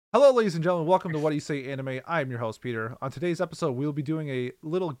Hello, ladies and gentlemen. Welcome to What Do You Say Anime. I am your host, Peter. On today's episode, we will be doing a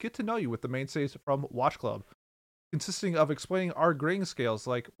little get to know you with the mainstays from Watch Club, consisting of explaining our grading scales,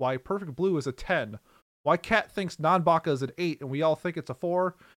 like why Perfect Blue is a 10, why Kat thinks Non-Baka is an 8 and we all think it's a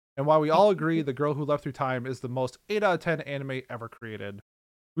 4, and why we all agree The Girl Who Left Through Time is the most 8 out of 10 anime ever created.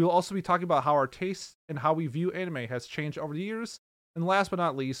 We will also be talking about how our tastes and how we view anime has changed over the years. And last but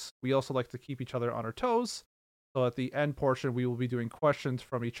not least, we also like to keep each other on our toes. So at the end portion, we will be doing questions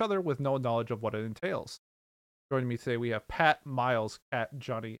from each other with no knowledge of what it entails. Joining me today, we have Pat, Miles, Kat,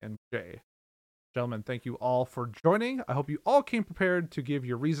 Johnny, and Jay. Gentlemen, thank you all for joining. I hope you all came prepared to give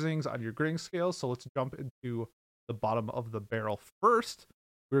your reasonings on your grading scales. So let's jump into the bottom of the barrel first.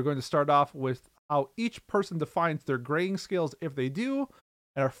 We're going to start off with how each person defines their grading scales if they do.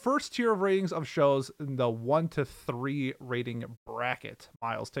 And our first tier of ratings of shows in the 1 to 3 rating bracket.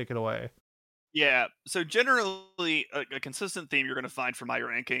 Miles, take it away. Yeah, so generally, a consistent theme you're going to find for my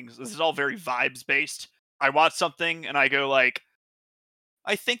rankings, this is all very vibes based. I watch something and I go like,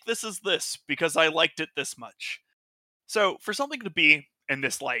 I think this is this because I liked it this much. So for something to be in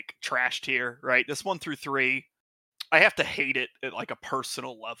this like trash tier, right? This 1 through 3, I have to hate it at like a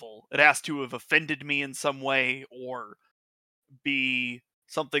personal level. It has to have offended me in some way or be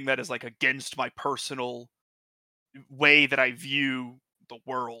something that is like against my personal way that I view the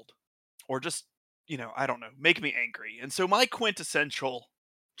world. Or just, I don't know, make me angry. And so my quintessential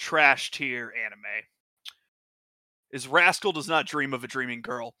trash tier anime is Rascal Does Not Dream of a Dreaming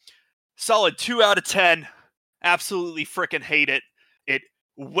Girl. Solid 2 out of 10. Absolutely freaking hate it. It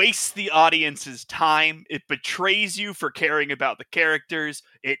wastes the audience's time. It betrays you for caring about the characters.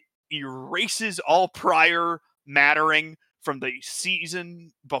 It erases all prior mattering from the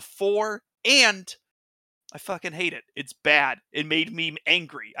season before. And I fucking hate it. It's bad. It made me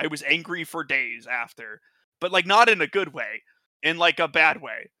angry. I was angry for days after. But like not in a good way, in like a bad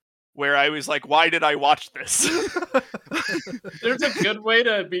way. Where I was like, why did I watch this? There's a good way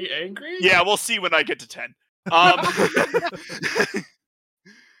to be angry? Yeah, we'll see when I get to 10.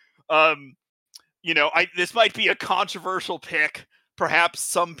 This might be a controversial pick. Perhaps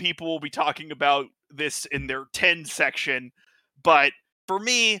some people will be talking about this in their 10 section, but for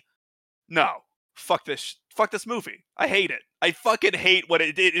me, no. Fuck this movie. I hate it. I fucking hate what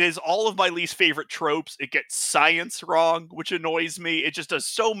it is. All of my least favorite tropes. It gets science wrong, which annoys me. It just does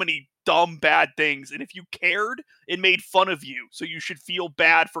so many dumb, bad things. And if you cared, it made fun of you. So you should feel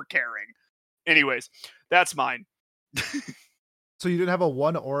bad for caring. Anyways, that's mine. So you didn't have a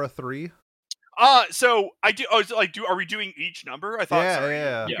 1 or a 3? So I do. Oh, so like, are we doing each number? I thought. Yeah, Sorry.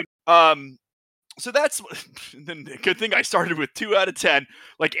 yeah. So that's then. Good thing I started with 2 out of 10,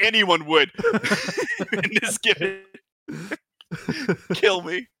 like anyone would. And this kill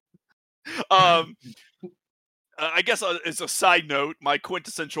me. I guess as a side note, my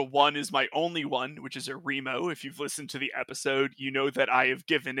quintessential 1 is my only one, which is a Remo. If you've listened to the episode, you know that I have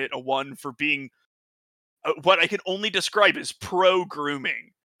given it a 1 for being what I can only describe as pro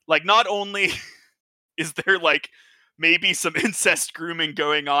grooming. Like, not only is there like maybe some incest grooming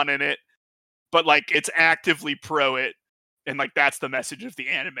going on in it, but like it's actively pro it, and like that's the message of the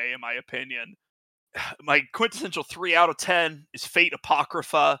anime, in my opinion. My quintessential 3 out of 10 is Fate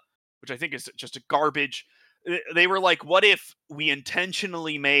Apocrypha, which I think is just a garbage. They were like, what if we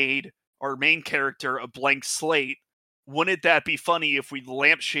intentionally made our main character a blank slate? Wouldn't that be funny if we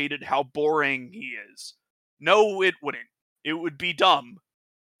lampshaded how boring he is? No, it wouldn't. It would be dumb.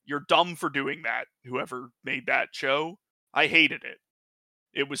 You're dumb for doing that, whoever made that show. I hated it.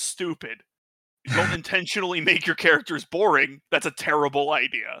 It was stupid. Don't intentionally make your characters boring. That's a terrible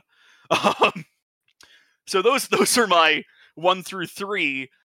idea. So those are my 1 through 3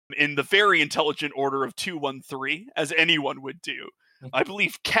 in the very intelligent order of 2, 1, 3, as anyone would do. I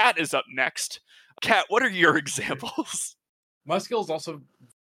believe Kat is up next. Kat, what are your examples? My skill is also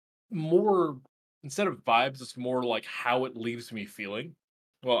more, instead of vibes, it's more like how it leaves me feeling.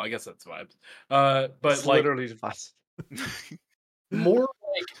 Well, I guess that's vibes. But It's like literally vibes. more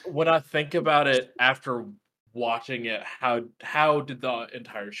like when I think about it after watching it, how did the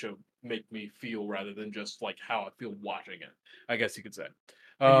entire show make me feel rather than just like how I feel watching it, I guess you could say.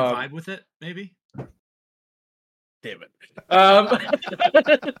 And you vibe with it, maybe? Damn it.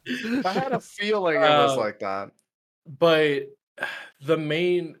 I had a feeling it was like that. But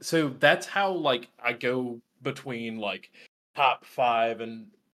so that's how like I go between like top 5 and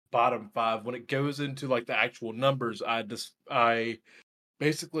bottom 5. When it goes into like the actual numbers, I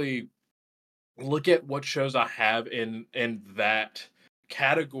basically look at what shows I have in that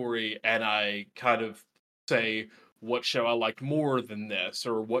category, and I kind of say what show I liked more than this,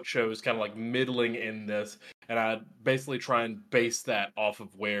 or what show is kind of like middling in this, and I basically try and base that off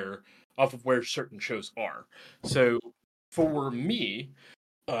of where certain shows are. So for me,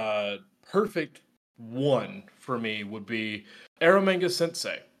 perfect one for me would be Aromanga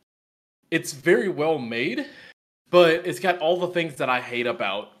Sensei. It's very well made, but it's got all the things that I hate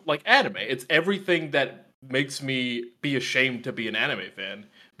about like anime. It's everything that makes me be ashamed to be an anime fan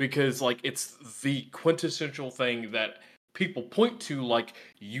because like it's the quintessential thing that people point to like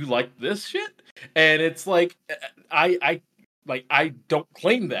you like this shit and it's like I don't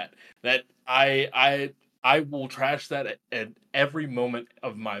claim that I will trash that at every moment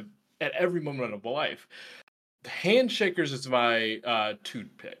of my life. Handshakers is my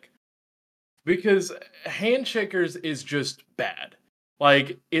toot pick because Handshakers is just bad.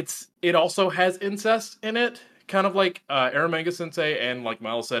 Like it also has incest in it, kind of like Aramanga Sensei and like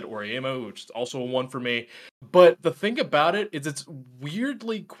Miles said, Oriemo, which is also a one for me. But the thing about it is it's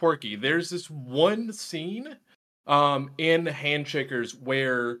weirdly quirky. There's this one scene in Handshakers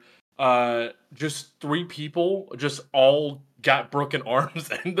where just three people just all got broken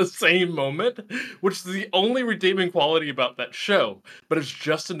arms in the same moment, which is the only redeeming quality about that show, but it's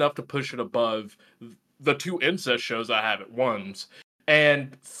just enough to push it above the two incest shows I have at once.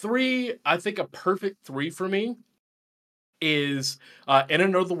 And three, I think a perfect three for me is In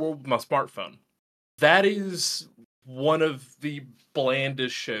Another World with My Smartphone. That is one of the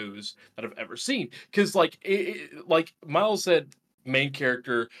blandest shows that I've ever seen. Because like Miles said, main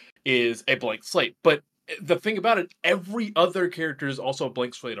character is a blank slate, but the thing about it, every other character is also a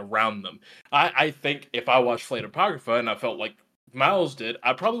blank slate around them. I think if I watched Flight Apocrypha and I felt like Miles did,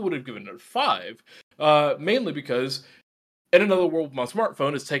 I probably would have given it a 5. Mainly because In Another World with My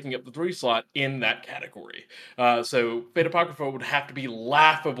Smartphone is taking up the 3 slot in that category. So Fate Apocrypha would have to be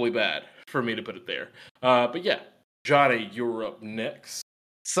laughably bad for me to put it there. But yeah, Johnny, you're up next.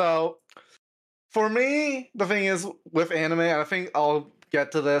 So for me, the thing is with anime, and I think I'll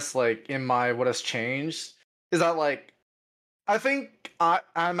get to this like in my what has changed, is that like I think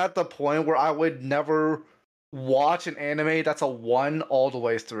I'm at the point where I would never watch an anime that's a 1 all the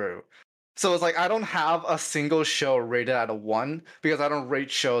way through. So it's like I don't have a single show rated at a 1 because I don't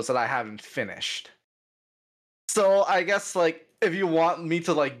rate shows that I haven't finished. So I guess like if you want me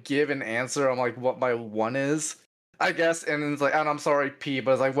to like give an answer on like what my 1 is, I guess, and it's like, and I'm sorry, P,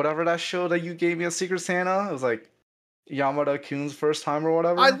 but it's like whatever that show that you gave me a Secret Santa, it was like Yamada Kun's first time or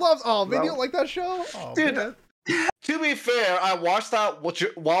whatever. I love. Oh man, That- you don't like that show? Oh Dude, man. To be fair, I watched that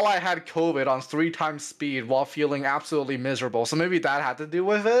while I had COVID on 3 times speed while feeling absolutely miserable. So maybe that had to do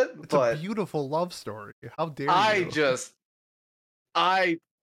with it. It's But a beautiful love story. How dare I you? just, I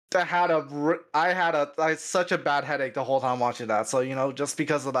I had such a bad headache the whole time watching that. So just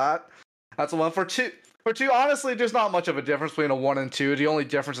because of that, that's one for two. For two, honestly, there's not much of a difference between a 1 and 2. The only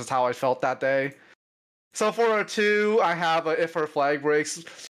difference is how I felt that day. So for a 2, I have a If Her Flag Breaks.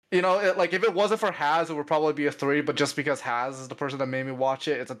 Like if it wasn't for Haz, it would probably be a 3. But just because Haz is the person that made me watch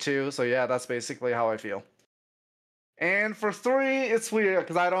it, it's a 2. So yeah, that's basically how I feel. And for 3, it's weird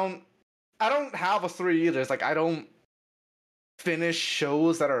because I don't have a 3 either. It's like I don't finish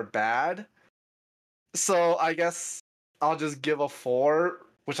shows that are bad. So I guess I'll just give a 4,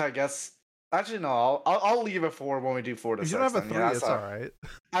 which I guess actually no, I'll leave it 4 when we do 4 to If 6. you don't have a then. 3, Yeah, it's all right.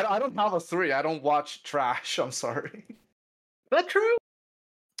 I don't have a 3. I don't watch trash. I'm sorry. That true?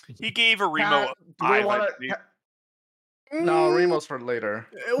 He gave a Remo Pat, a do we 5, I want believe. to? No, Remo's for later.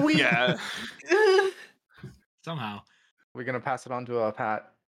 Yeah. Somehow. We're gonna pass it on to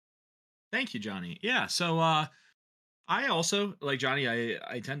Pat. Thank you, Johnny. Yeah, so I also, like Johnny,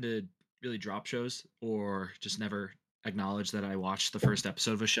 I tend to really drop shows or just never acknowledge that I watched the first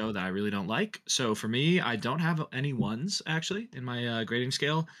episode of a show that I really don't like. So for me, I don't have any ones actually in my grading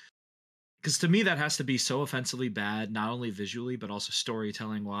scale. Because to me, that has to be so offensively bad, not only visually, but also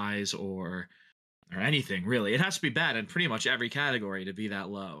storytelling wise or anything really. It has to be bad in pretty much every category to be that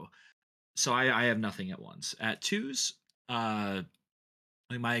low. So I have nothing at once. At 2s,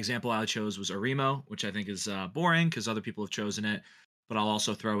 like my example I chose was Arimo, which I think is boring because other people have chosen it. But I'll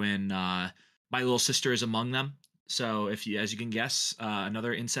also throw in My Little Sister is among them. So if you, as you can guess,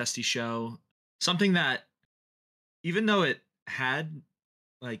 another incesty show, something that even though it had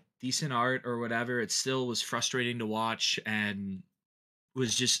like decent art or whatever, it still was frustrating to watch and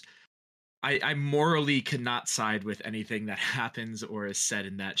was just I morally cannot side with anything that happens or is said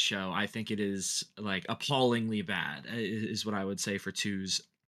in that show. I think it is like appallingly bad is what I would say for 2s.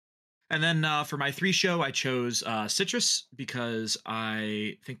 And then for my 3 show, I chose Citrus because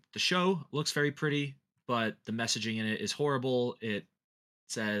I think the show looks very pretty, but the messaging in it is horrible. It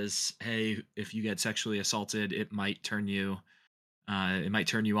says, "Hey, if you get sexually assaulted, it might turn you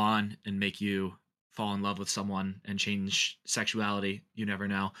on and make you fall in love with someone and change sexuality. You never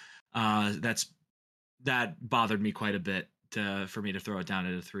know. That bothered me quite a bit for me to throw it down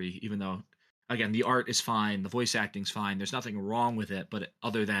at a 3, even though, again, the art is fine, the voice acting's fine. There's nothing wrong with it, but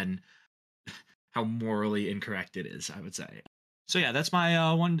other than how morally incorrect it is, I would say. So yeah, that's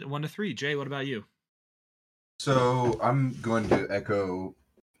my 1 to 3. Jay, what about you? So I'm going to echo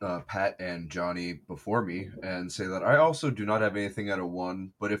Pat and Johnny before me and say that I also do not have anything at a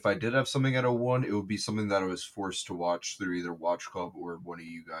 1, but if I did have something at a 1, it would be something that I was forced to watch through either Watch Club or one of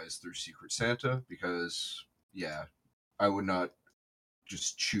you guys through Secret Santa, because, yeah, I would not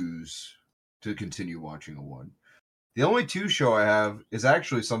just choose to continue watching a 1. The only 2 show I have is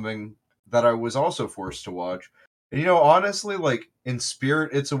actually something that I was also forced to watch. And, honestly, like, in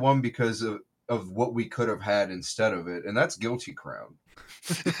spirit, it's a 1 because of what we could have had instead of it, and that's Guilty Crown.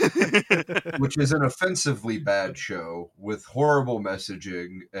 Which is an offensively bad show with horrible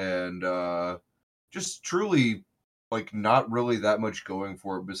messaging and just truly, like, not really that much going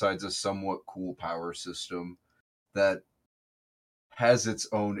for it besides a somewhat cool power system that has its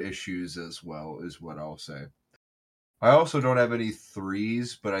own issues as well, is what I'll say. I also don't have any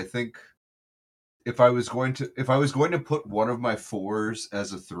 3s, but I think if I was going to put one of my 4s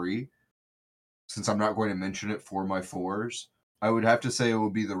as a 3, since I'm not going to mention it for my 4s, I would have to say it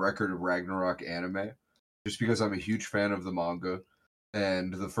would be the Record of Ragnarok anime, just because I'm a huge fan of the manga,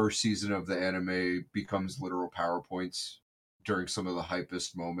 and the first season of the anime becomes literal PowerPoints during some of the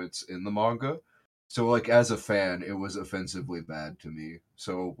hypest moments in the manga. So, like, as a fan, it was offensively bad to me.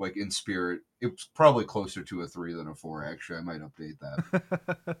 So, like, in spirit, it's probably closer to a 3 than a 4, actually. I might update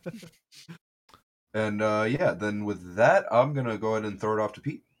that. And, yeah, then with that, I'm going to go ahead and throw it off to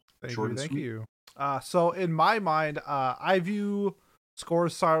Pete. Thank you. So in my mind, I view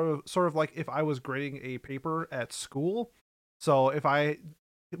scores sort of like if I was grading a paper at school. So if I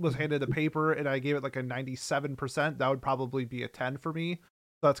was handed a paper and I gave it like a 97%, that would probably be a 10 for me.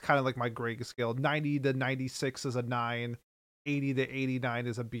 So that's kind of like my grading scale. 90 to 96 is a 9, 80 to 89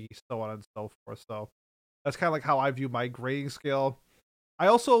 is a B, so on and so forth. So that's kind of like how I view my grading scale. I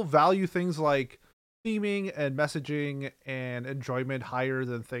also value things like theming and messaging and enjoyment higher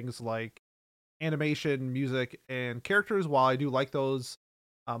than things like animation, music, and characters. While I do like those,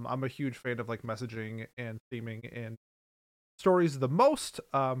 I'm a huge fan of like messaging and theming and stories the most.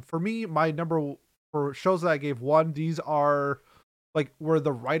 For me, my number for shows that I gave 1, these are like where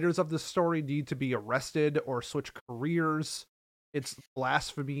the writers of the story need to be arrested or switch careers. It's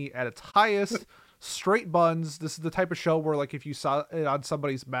blasphemy at its highest. Straight Buns, this is the type of show where like if you saw it on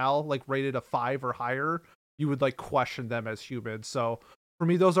somebody's mal, like rated a 5 or higher, you would like question them as humans. So for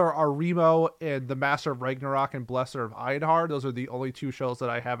me, those are Remo and The Master of Ragnarok and Blesser of Einhar. Those are the only 2 shows that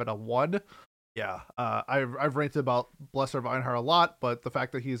I have at a 1. Yeah, I've ranted about Blesser of Einhar a lot, but the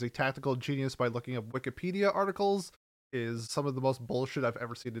fact that he is a tactical genius by looking up Wikipedia articles is some of the most bullshit I've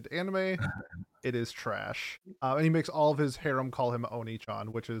ever seen in anime. It is trash. And he makes all of his harem call him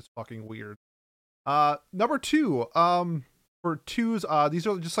Oni-chan, which is fucking weird. Number 2, for 2s, these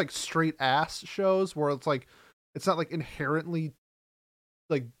are just like straight ass shows where it's like it's not like inherently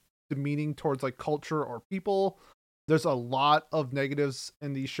like demeaning towards like culture or people. There's a lot of negatives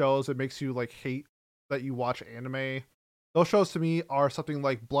in these shows. It makes you like hate that you watch anime. Those shows to me are something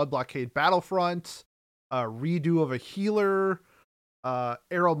like Blood Blockade Battlefront, Redo of a Healer,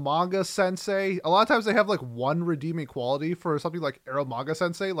 Eromanga Sensei. A lot of times they have like one redeeming quality for something like Eromanga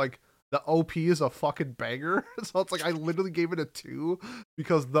Sensei. Like the OP is a fucking banger. So it's like I literally gave it a 2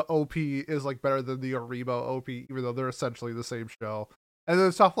 because the OP is like better than the Aribo OP, even though they're essentially the same show. And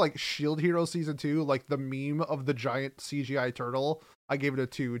then stuff like Shield Hero Season 2, like the meme of the giant CGI turtle, I gave it a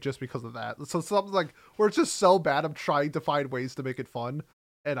 2 just because of that. So something like where it's just so bad, I'm trying to find ways to make it fun.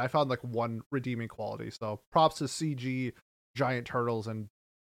 And I found like one redeeming quality. So props to CG giant turtles and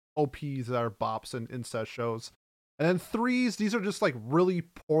OPs that are bops and incest shows. And then 3s, these are just like really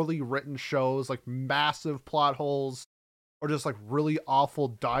poorly written shows, like massive plot holes, or just like really awful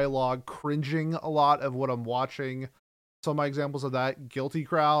dialogue, cringing a lot of what I'm watching. Some of my examples of that: Guilty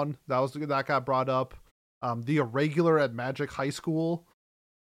Crown, that got brought up. The Irregular at Magic High School,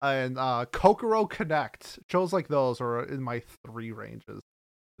 and Kokoro Connect. Shows like those are in my 3 ranges.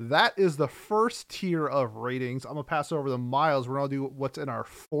 That is the first tier of ratings. I'm gonna pass it over to Miles. We're gonna do what's in our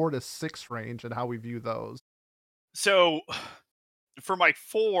 4 to 6 range and how we view those. So, for my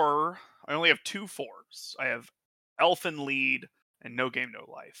 4, I only have 2 4s. I have Elfen Lied and No Game No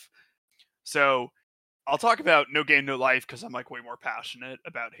Life. So, I'll talk about No Game No Life because I'm like way more passionate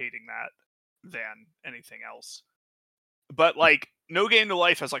about hating that than anything else. But like No Game No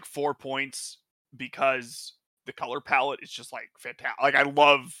Life has like 4 points because the color palette is just like fantastic. Like I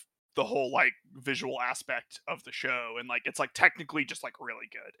love the whole like visual aspect of the show, and like it's like technically just like really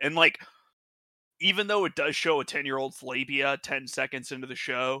good. And like even though it does show a 10-year-old's labia 10 seconds into the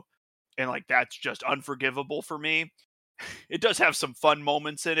show, and like that's just unforgivable for me, it does have some fun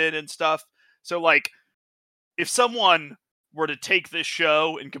moments in it and stuff. So like if someone were to take this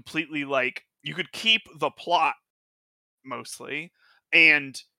show and completely like, you could keep the plot mostly,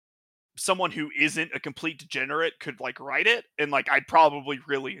 and someone who isn't a complete degenerate could like write it, and like I'd probably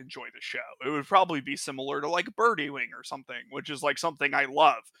really enjoy the show. It would probably be similar to like Birdie Wing or something, which is like something I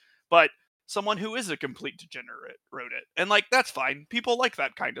love. But someone who is a complete degenerate wrote it, and like that's fine. People like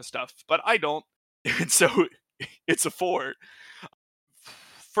that kind of stuff, but I don't. And so it's a 4.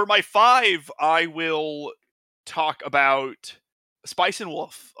 For my 5, I will talk about Spice and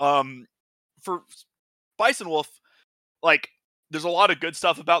Wolf. For Spice and Wolf, like there's a lot of good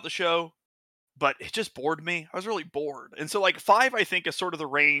stuff about the show, but it just bored me. I was really bored. And so like 5, I think, is sort of the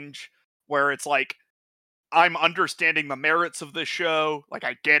range where it's like I'm understanding the merits of this show. Like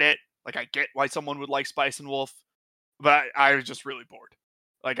I get it. Like I get why someone would like Spice and Wolf, but I was just really bored.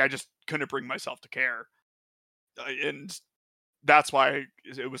 Like I just couldn't bring myself to care. And that's why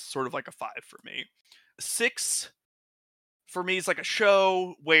it was sort of like a 5 for me. 6 for me is like a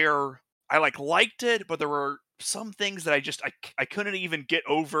show where I like liked it, but there were some things that I couldn't even get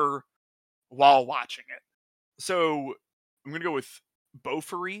over while watching it. So I'm gonna go with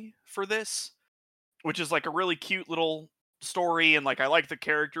Beaufry for this, which is like a really cute little story, and like I like the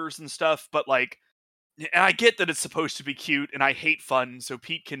characters and stuff, but like, and I get that it's supposed to be cute, and I hate fun, so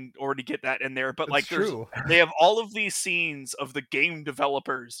Pete can already get that in there. But It's like, true. they have all of these scenes of the game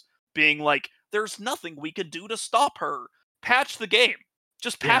developers being like, "There's nothing we could do to stop her. Patch the game.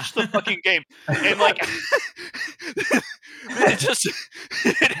 Just patch the fucking game." And like,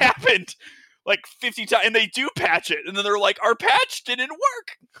 it happened like 50 times, and they do patch it, and then they're like, "Our patch didn't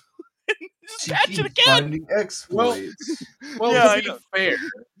work." Just She patch it keeps again. finding exploits. Well, Yeah, to be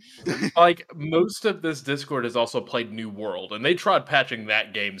fair, like most of this Discord has also played New World, and they tried patching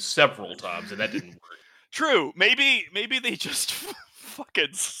that game several times, and that didn't work. True. Maybe they just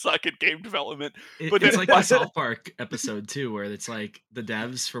fucking suck at game development. But It's then- like the South Park episode too, where it's like the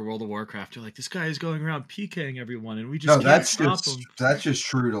devs for World of Warcraft are like, this guy is going around PKing everyone, and we just No, can't that's stop just him. that's just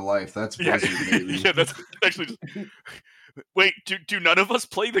true to life. That's Yeah, Blizzard, baby. yeah, that's actually just... Wait, do none of us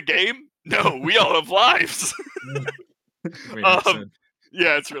play the game? No, we all have lives. Great episode.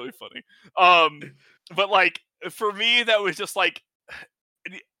 Yeah, it's really funny. But like for me, that was just like,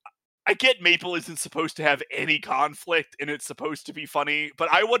 I get Maple isn't supposed to have any conflict and it's supposed to be funny, but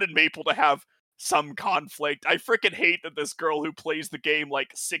I wanted Maple to have some conflict. I freaking hate that this girl who plays the game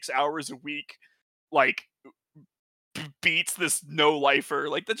like 6 hours a week, like beats this no-lifer.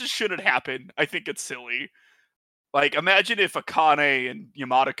 Like that just shouldn't happen. I think it's silly. Like, imagine if Akane and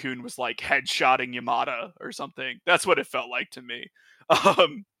Yamada-kun was, like, headshotting Yamada or something. That's what it felt like to me.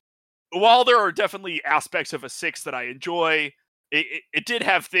 While there are definitely aspects of a 6 that I enjoy, it did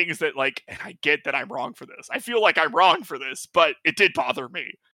have things that, like, and I get that I'm wrong for this. I feel like I'm wrong for this, but it did bother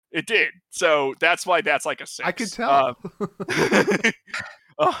me. It did. So that's why that's like a 6. I could tell.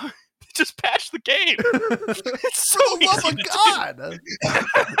 Just patch the game. It's so For the love easy of to God!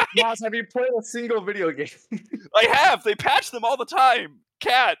 Moss, have you played a single video game? I have. They patch them all the time.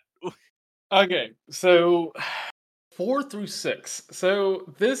 Cat. Okay, so 4 through 6.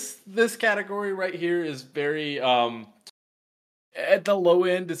 So this category right here is very at the low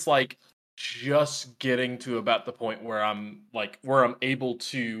end. It's like just getting to about the point where I'm able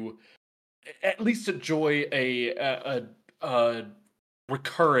to at least enjoy a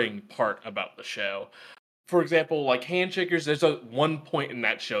recurring part about the show. For example, like Handshakers, there's one point in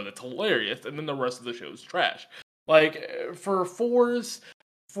that show that's hilarious, and then the rest of the show is trash. Like for 4s,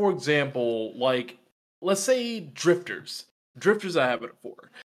 for example, like let's say Drifters. Drifters I have it at 4.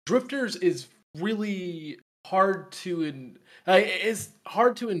 Drifters is really hard to it's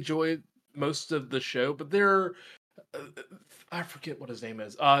hard to enjoy most of the show, but there I forget what his name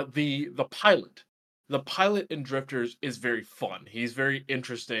is. The pilot. The pilot in Drifters is very fun. He's very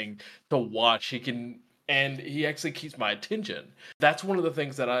interesting to watch. And he actually keeps my attention. That's one of the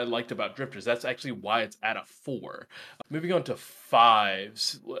things that I liked about Drifters. That's actually why it's at a 4. Moving on to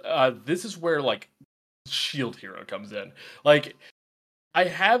 5s. This is where like Shield Hero comes in. Like I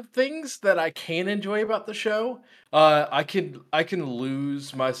have things that I can enjoy about the show. I can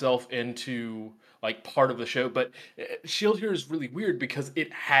lose myself into like part of the show, but Shield Hero is really weird because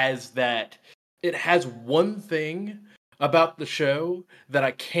it has one thing about the show that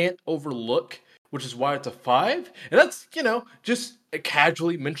I can't overlook, which is why it's a 5. And that's, just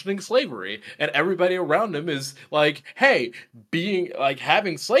casually mentioning slavery. And everybody around him is like, hey, being like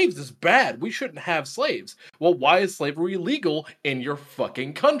having slaves is bad. We shouldn't have slaves. Well, why is slavery illegal in your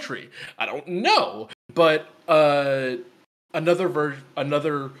fucking country? I don't know. But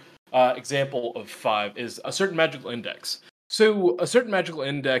another example of 5 is a certain magical index. So a certain magical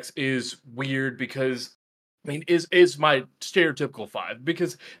index is weird because is my stereotypical 5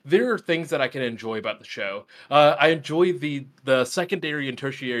 because there are things that I can enjoy about the show. I enjoy the secondary and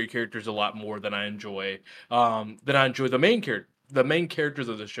tertiary characters a lot more than I enjoy the main character. The main characters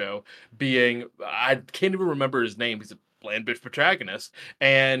of the show being I can't even remember his name. He's a bland bitch protagonist,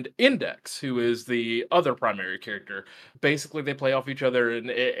 and Index, who is the other primary character. Basically, they play off each other,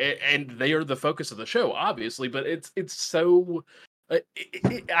 and they are the focus of the show, obviously. But it's so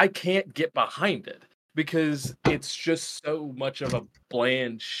I can't get behind it because it's just so much of a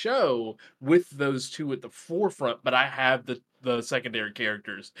bland show with those two at the forefront, but I have the secondary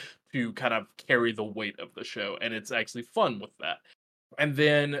characters to kind of carry the weight of the show, and it's actually fun with that. And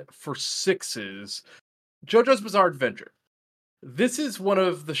then for 6s, JoJo's Bizarre Adventure. This is one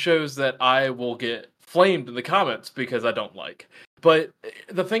of the shows that I will get flamed in the comments because I don't like. But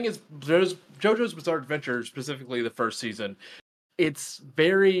the thing is, JoJo's Bizarre Adventure, specifically the first season, it's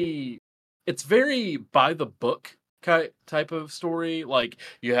very by the book type of story. Like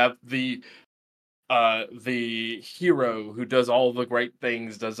you have the hero who does all the great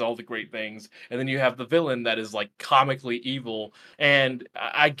things, and then you have the villain that is like comically evil. And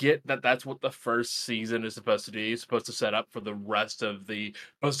I get that that's what the first season is supposed to do. It's supposed to set up for the rest of the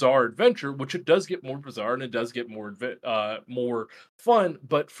bizarre adventure, which it does get more bizarre and it does get more fun.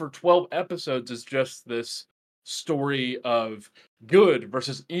 But for 12 episodes, is just this story of good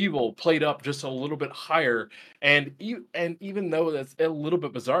versus evil played up just a little bit higher. And even though that's a little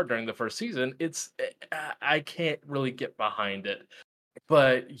bit bizarre during the first season, I can't really get behind it.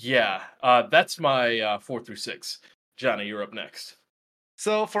 But yeah, that's my 4 through 6. Johnny, you're up next.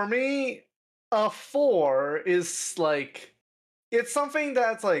 So for me, a 4 is like it's something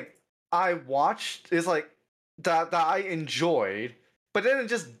that's like I watched is like that I enjoyed, but then it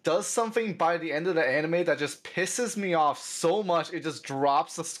just does something by the end of the anime that just pisses me off so much it just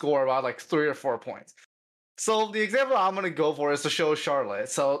drops the score by like 3 or 4 points. So the example I'm gonna go for is the show Charlotte.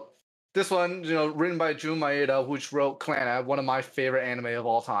 So this one, written by Jun Maeda, which wrote Clannad, one of my favorite anime of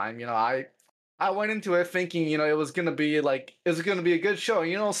all time. I went into it thinking, it was gonna be a good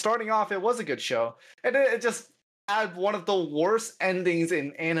show. Starting off, it was a good show, and then it just had one of the worst endings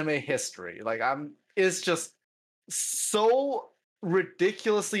in anime history. It's just so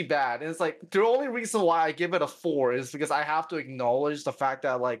ridiculously bad. And it's like the only reason why I give it a 4 is because I have to acknowledge the fact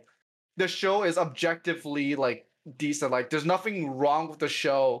that like the show is objectively like decent. Like there's nothing wrong with the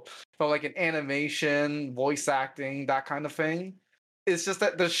show from like an animation, voice acting, that kind of thing. It's just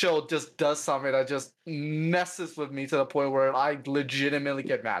that the show just does something that just messes with me to the point where I legitimately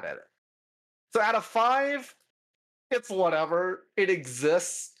get mad at it. So out of 5, it's whatever. It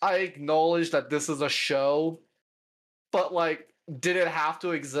exists. I acknowledge that this is a show, but like, did it have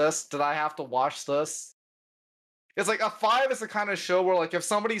to exist? Did I have to watch this? It's like a 5 is the kind of show where like if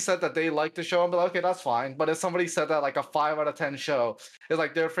somebody said that they like the show, I'm like, okay, that's fine. But if somebody said that like a 5 out of 10 show is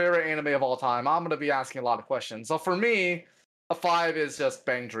like their favorite anime of all time, I'm gonna be asking a lot of questions. So for me, a 5 is just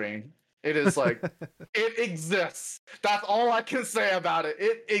Bang Dream. It is like it exists. That's all I can say about it.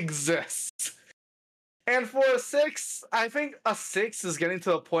 It exists. And for a 6, I think a 6 is getting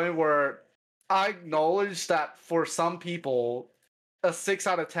to a point where I acknowledge that for some people, a 6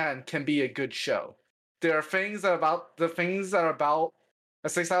 out of 10 can be a good show. There are things that are about a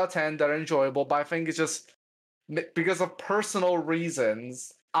 6 out of 10 that are enjoyable, but I think it's just because of personal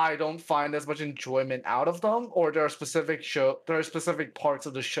reasons, I don't find as much enjoyment out of them, or there are specific parts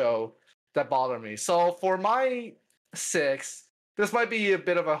of the show that bother me. So for my 6, this might be a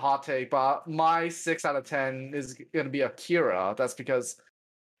bit of a hot take, but my 6 out of 10 is going to be Akira. That's because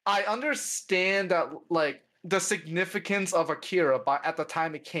I understand that like the significance of Akira at the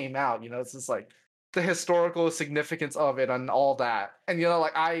time it came out. It's just like the historical significance of it and all that. And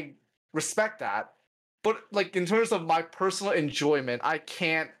like I respect that. But like in terms of my personal enjoyment, I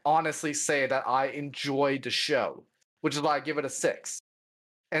can't honestly say that I enjoyed the show, which is why I give it a 6.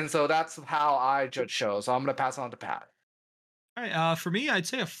 And so that's how I judge shows. So I'm gonna pass it on to Pat. All right, for me, I'd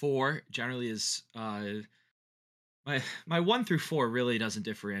say a 4 generally is my 1 through 4 really doesn't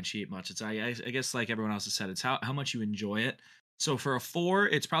differentiate much. It's I guess like everyone else has said, it's how much you enjoy it. So for a 4,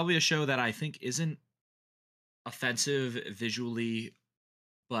 it's probably a show that I think isn't offensive visually,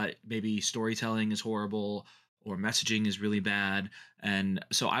 but maybe storytelling is horrible, or messaging is really bad. And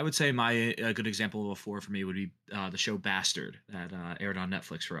so I would say a good example of a 4 for me would be the show Bastard that aired on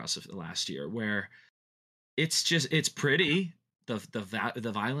Netflix for us last year, where it's pretty.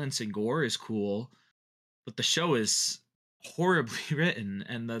 The violence and gore is cool, but the show is horribly written,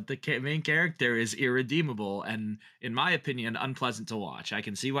 and the main character is irredeemable and, in my opinion, unpleasant to watch. I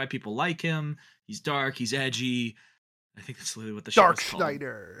can see why people like him. He's dark, he's edgy. I think that's literally what the show Dark is called.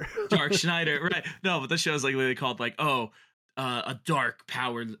 Schneider. Dark Schneider, right? No, but the show's like literally called like, a dark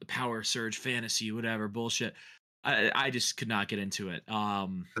power surge fantasy, whatever bullshit. I just could not get into it.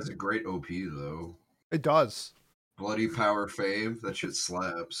 That's a great OP though. It does. Bloody Power Fame, that shit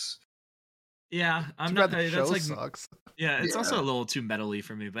slaps. Yeah, I'm Too not. bad the show That's like, sucks. yeah, it's also a Yeah. little too metally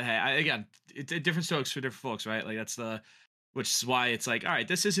for me. But hey, again, it's different strokes for different folks, right? Like which is why it's like, all right,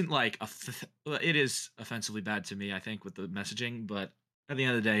 this isn't like it is offensively bad to me, I think, with the messaging. But at the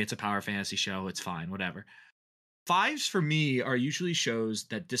end of the day, it's a power fantasy show. It's fine, whatever. 5s for me are usually shows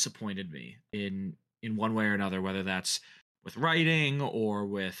that disappointed me in one way or another, whether that's with writing or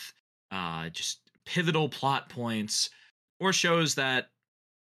with just pivotal plot points, or shows that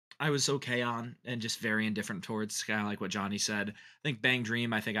I was okay on and just very indifferent towards, kind of like what Johnny said. I think Bang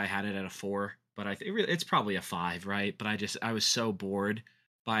Dream, I think I had it at a 4, but I think it's probably a 5, right? But I was so bored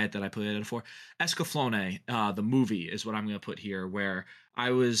by it that I put it at a 4. Escaflowne, the movie, is what I'm going to put here, where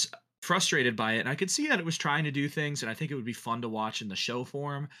I was frustrated by it, and I could see that it was trying to do things, and I think it would be fun to watch in the show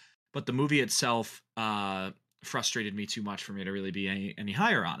form, but the movie itself frustrated me too much for me to really be any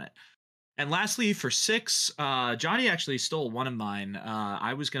higher on it. And lastly, for 6, Johnny actually stole one of mine.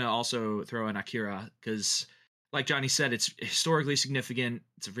 I was going to also throw in Akira because, like Johnny said, it's historically significant.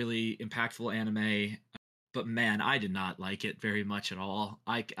 It's a really impactful anime. But man, I did not like it very much at all.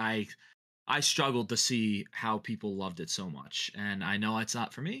 I struggled to see how people loved it so much. And I know it's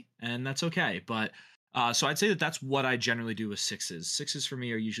not for me, and that's okay. But so I'd say that that's what I generally do with 6s. 6s for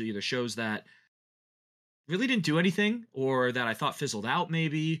me are usually either shows that really didn't do anything or that I thought fizzled out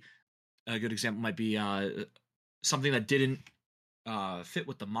maybe. A good example might be something that didn't fit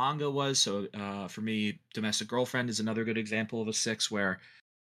what the manga was. So for me, Domestic Girlfriend is another good example of a 6 where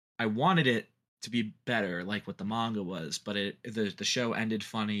I wanted it to be better, like what the manga was, but the show ended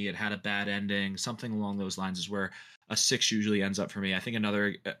funny. It had a bad ending. Something along those lines is where a 6 usually ends up for me. I think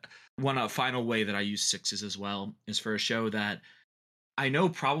another final way that I use 6s as well is for a show that I know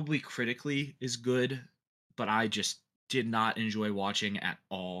probably critically is good, but I just did not enjoy watching at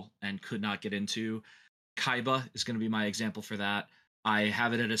all and could not get into. Kaiba is going to be my example for that. I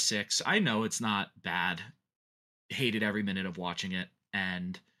have it at a 6. I know it's not bad. Hated every minute of watching it,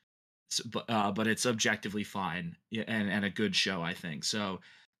 and but it's objectively fine, yeah, and a good show, I think. So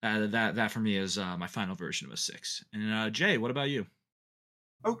that for me is my final version of a 6. And Jay, what about you?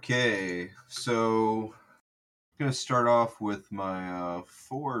 Okay, so I'm gonna start off with my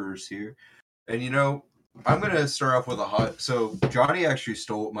 4s here, and I'm gonna start off with a hot. So Johnny actually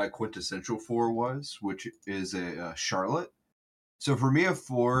stole what my quintessential 4 was, which is a Charlotte. So for me, a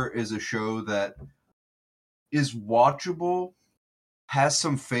 4 is a show that is watchable, has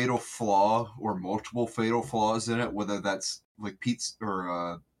some fatal flaw or multiple fatal flaws in it, whether that's like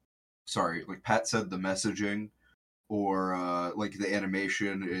like Pat said, the messaging, or like the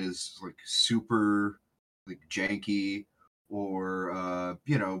animation is like super like janky, or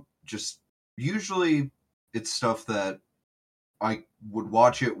just usually it's stuff that I would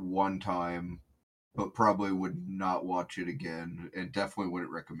watch it one time but probably would not watch it again, and definitely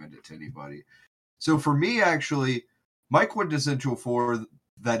wouldn't recommend it to anybody. So for me, actually, my quintessential 4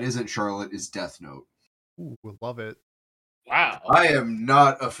 that isn't Charlotte is Death Note. Ooh, we love it. Wow. I am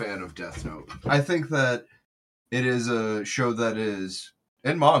not a fan of Death Note. I think that it is a show that is,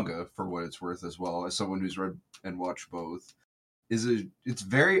 and manga for what it's worth as well, as someone who's read and watched both, it's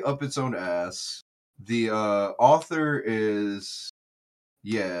very up its own ass. The author is,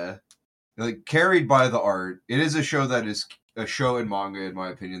 yeah, like carried by the art. It is a show that is a show in manga, in my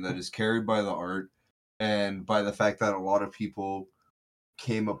opinion, that is carried by the art and by the fact that a lot of people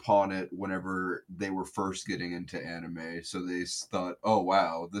came upon it whenever they were first getting into anime. So they thought, "Oh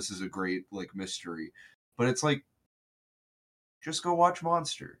wow, this is a great like mystery," but it's like, just go watch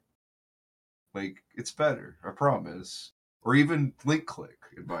Monster. Like it's better, I promise. Or even Link Click,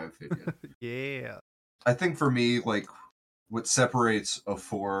 in my opinion. Yeah. I think for me, like what separates a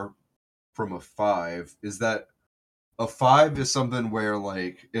 4 from a 5 is that a 5 is something where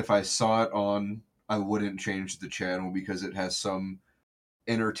like if I saw it on, I wouldn't change the channel because it has some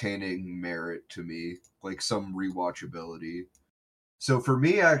entertaining merit to me, like some rewatchability. So for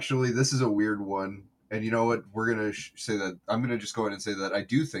me, actually, this is a weird one. And you know what? We're gonna say that I'm gonna just go ahead and say that I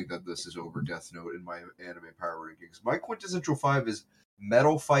do think that this is over Death Note in my anime power rankings. My quintessential 5 is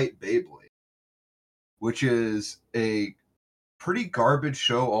Metal Fight Beyblade, which is a pretty garbage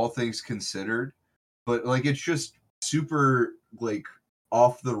show, all things considered, but like it's just super like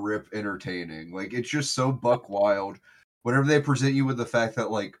off the rip entertaining. Like it's just so buck wild. Whenever they present you with the fact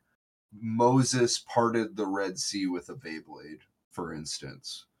that like Moses parted the Red Sea with a Beyblade, for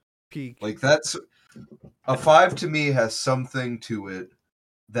instance. Peak. Like that's a 5 to me has something to it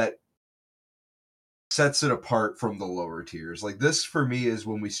that sets it apart from the lower tiers. Like this for me is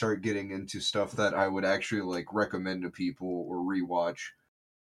when we start getting into stuff that I would actually like recommend to people or rewatch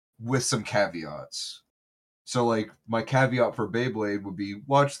with some caveats. So like my caveat for Beyblade would be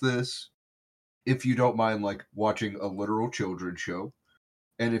watch this if you don't mind like watching a literal children's show,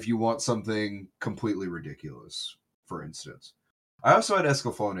 and if you want something completely ridiculous, for instance. I also had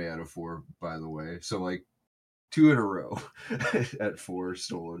Escaflowne out of 4, by the way. So like 2 in a row at 4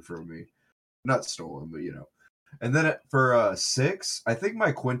 stolen from me. Not stolen, but you know. And then for 6, I think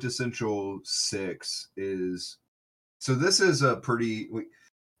my quintessential 6 is. So this is a pretty.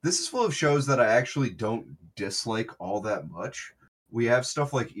 This is full of shows that I actually don't dislike all that much. We have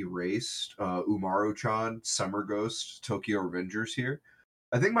stuff like Erased, Umaru-chan, Summer Ghost, Tokyo Revengers here.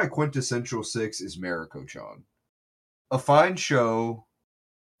 I think my quintessential 6 is Mariko-chan. A fine show,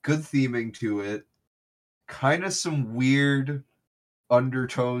 good theming to it, kind of some weird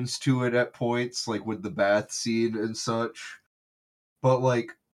undertones to it at points, like with the bath scene and such. But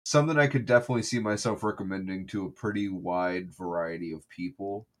like something I could definitely see myself recommending to a pretty wide variety of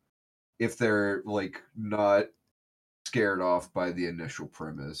people if they're like not scared off by the initial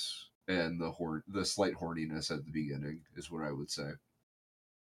premise and the slight horniness at the beginning is what I would say.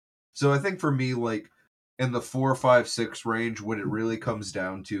 So I think for me, like in the 4, 5, 6 range, what it really comes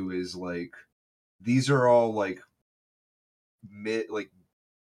down to is like these are all like mid, like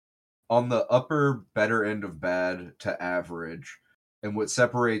on the upper better end of bad to average. And what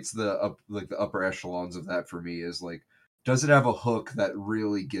separates the upper echelons of that for me is like, does it have a hook that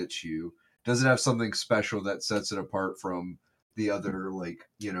really gets you? Does it have something special that sets it apart from the other, like,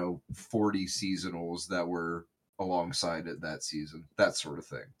 40 seasonals that were alongside it that season? That sort of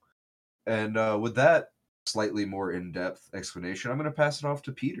thing. And with that slightly more in-depth explanation, I'm going to pass it off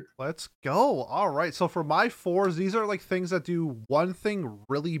to Peter. Let's go. All right. So for my 4s, these are like things that do one thing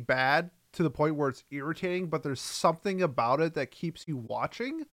really bad to the point where it's irritating, but there's something about it that keeps you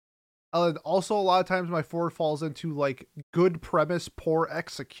watching. And also, a lot of times my 4 falls into like good premise, poor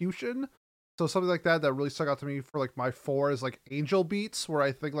execution. So something like that really stuck out to me for like my 4 is like Angel Beats, where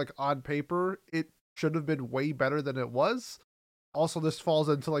I think like on paper it should have been way better than it was. Also, this falls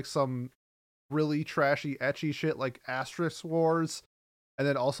into like some really trashy, ecchi shit like Asterisk Wars, and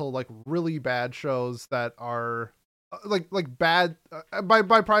then also like really bad shows that are like bad.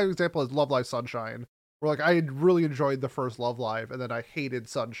 My prime example is Love Live Sunshine, where like I really enjoyed the first Love Live, and then I hated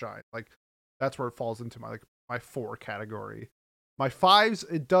Sunshine. Like that's where it falls into my 4 category. My 5s,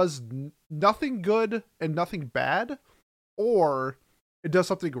 it does nothing good and nothing bad, or it does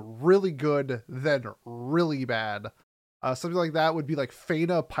something really good then really bad. Something like that would be like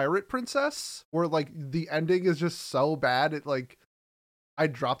Fena Pirate Princess, where like the ending is just so bad it like I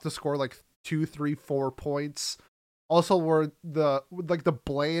dropped the score like 2, 3, 4 points. Also, where the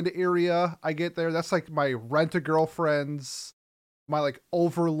bland area I get there, that's like my Rent-A-Girlfriends, my like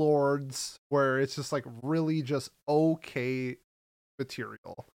Overlords, where it's just like really just okay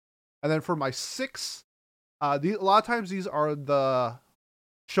material. And then for my 6, a lot of times these are the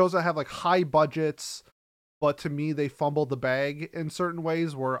shows that have like high budgets, but to me they fumble the bag in certain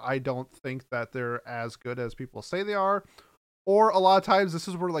ways where I don't think that they're as good as people say they are. Or a lot of times this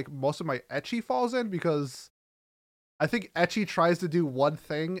is where like most of my ecchi falls in, because I think ecchi tries to do one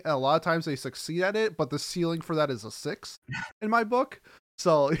thing and a lot of times they succeed at it, but the ceiling for that is a 6 in my book.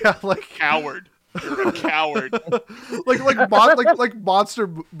 So yeah, like Coward. You're a coward. like Monster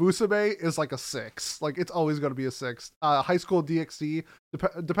Musume is like a 6. Like it's always going to be a 6. High School DxD,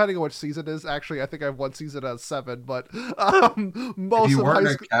 depending on which season it is. Actually, I think I have one season at 7. But most if you of weren't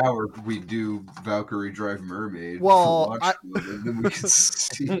high a coward, we do Valkyrie Drive Mermaid. Well, and then we can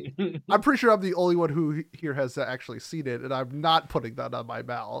see. I'm pretty sure I'm the only one who here has actually seen it, and I'm not putting that on my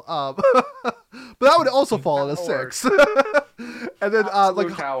Mal. But that would also fall in a 6. And then like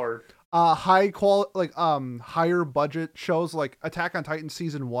coward. High quality, like higher budget shows like Attack on Titan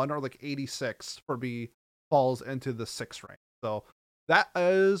season 1 are like 86 for me, falls into the 6 range. So that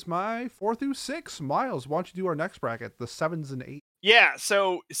is my 4 through 6. Miles, why don't you do our next bracket, the 7s and 8s? Yeah,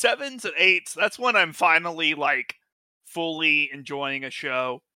 so 7s and 8s, that's when I'm finally like fully enjoying a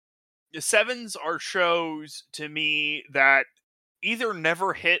show. sevens are shows to me that either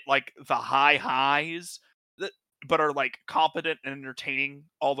never hit like the high highs that but are like competent and entertaining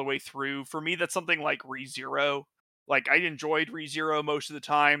all the way through. For me, that's something like ReZero. Like I enjoyed ReZero most of the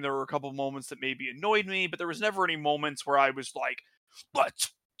time. There were a couple moments that maybe annoyed me, but there was never any moments where I was like,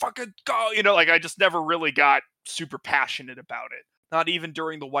 let's fucking go. Like I just never really got super passionate about it. Not even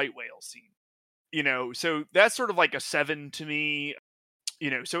during the white whale scene. So that's sort of like a 7 to me.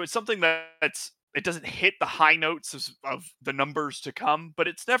 So it's something that's it doesn't hit the high notes of the numbers to come, but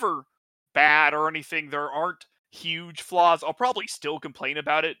it's never bad or anything. There aren't huge flaws. I'll probably still complain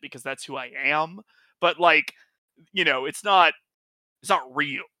about it because that's who I am. But like, it's not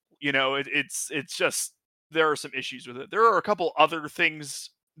real. It's just there are some issues with it. There are a couple other things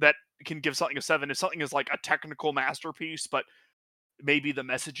that can give something a 7. If something is like a technical masterpiece, but maybe the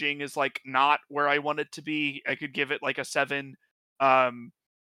messaging is like not where I want it to be, I could give it like a 7.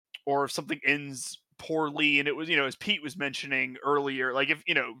 Or if something ends poorly, and it was, as Pete was mentioning earlier, like if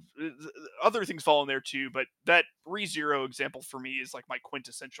other things fall in there too, but that ReZero example for me is like my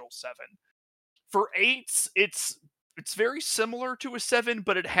quintessential 7. For 8s, it's very similar to a 7,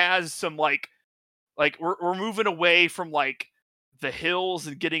 but it has some like we're moving away from like the hills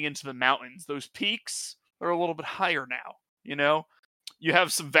and getting into the mountains. Those peaks are a little bit higher now. You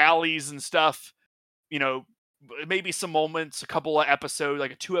have some valleys and stuff. Maybe some moments, a couple of episodes,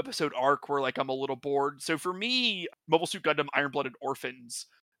 like a 2-episode arc where like I'm a little bored. So for me, Mobile Suit Gundam Iron Blooded Orphans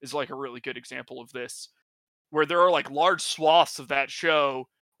is like a really good example of this, where there are like large swaths of that show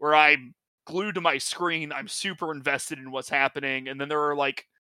where I'm glued to my screen, I'm super invested in what's happening, and then there are like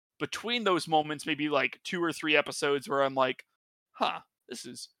between those moments maybe like 2 or 3 episodes where I'm like, this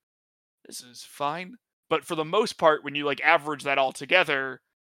is fine. But for the most part, when you like average that all together,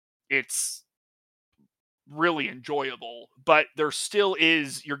 it's really enjoyable, but there still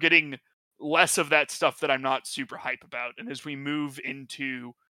is, you're getting less of that stuff that I'm not super hype about. And as we move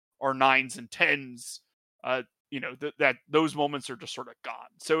into our 9s and 10s, that those moments are just sort of gone.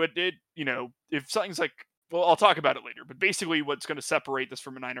 So it if something's like, well, I'll talk about it later, but basically what's going to separate this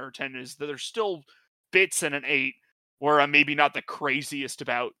from a 9 or a 10 is that there's still bits in an 8 where I'm maybe not the craziest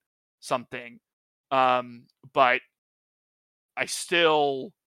about something, but I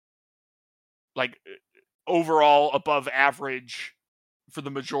still like overall above average for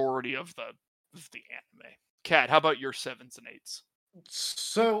the majority of the anime. Kat, how about your 7s and 8s?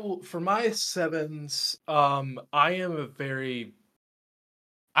 So for my 7s, I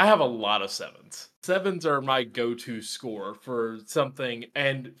have a lot of 7s. 7s are my go-to score for something,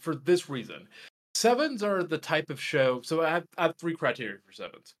 and for this reason. 7s are the type of show, so I have 3 criteria for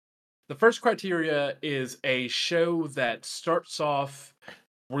 7s. The first criteria is a show that starts off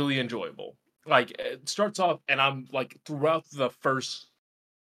really enjoyable. Like, it starts off, and I'm like, throughout the first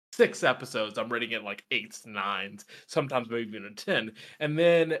 6 episodes, I'm rating it like 8s, 9s, sometimes maybe even a 10. And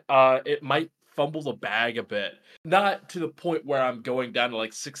then it might fumble the bag a bit. Not to the point where I'm going down to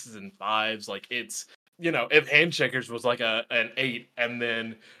like 6s and 5s. Like, it's, if Handshakers was like an 8, and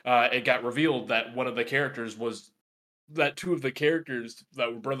then it got revealed that one of the characters was that 2 of the characters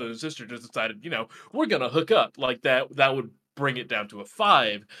that were brother and sister just decided, we're gonna hook up, like that would bring it down to a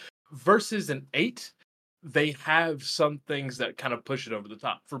 5. Versus an 8, they have some things that kind of push it over the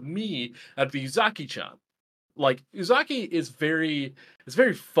top. For me, that'd be Uzaki-chan. Like, Uzaki is it's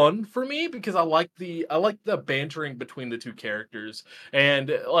very fun for me because I like the bantering between the 2 characters,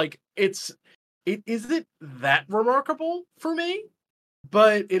 and like it isn't that remarkable for me,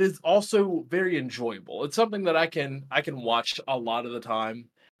 but it is also very enjoyable. It's something that I can watch a lot of the time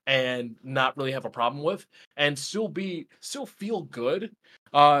and not really have a problem with, and still feel good.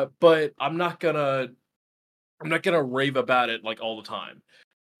 But I'm not gonna rave about it like all the time.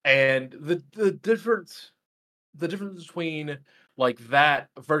 And the difference between like that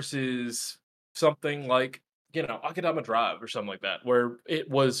versus something like, Akadama Drive or something like that, where it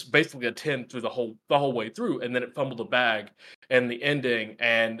was basically a 10 through the whole way through, and then it fumbled the bag and the ending,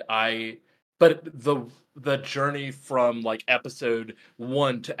 but the journey from like episode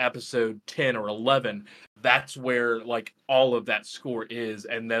 1 to episode 10 or 11, that's where like all of that score is,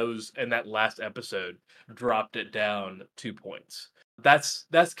 and that last episode dropped it down 2 points. That's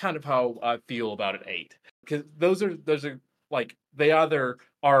kind of how I feel about an 8, because those are like, they either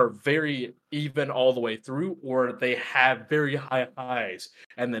are very even all the way through, or they have very high highs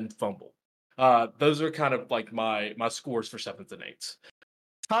and then fumble. Those are kind of like my scores for 7s and 8s.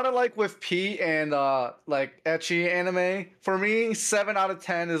 Kind of like with Pete and like ecchi anime. For me, 7 out of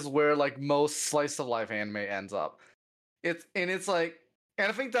 10 is where like most slice of life anime ends up. It's like, and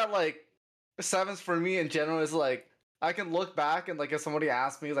I think that like 7s for me in general is like I can look back and like if somebody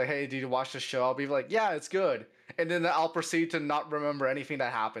asks me like, "Hey, did you watch the show?" I'll be like, "Yeah, it's good," and then I'll proceed to not remember anything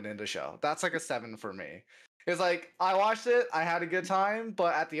that happened in the show. That's like a 7 for me. It's like I watched it, I had a good time,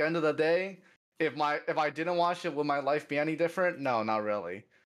 but at the end of the day, if I didn't watch it, would my life be any different? No, not really.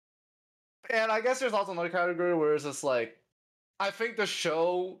 And I guess there's also another category where it's just like I think the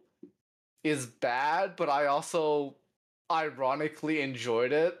show is bad, but I also ironically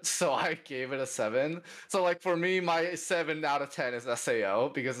enjoyed it, so I gave it a 7. So like for me, my 7 out of 10 is SAO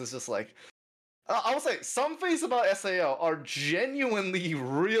because it's just like I would say some things about SAO are genuinely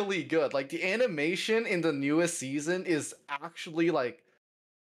really good. Like the animation in the newest season is actually like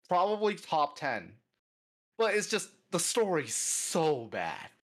probably top 10. But it's just the story's so bad.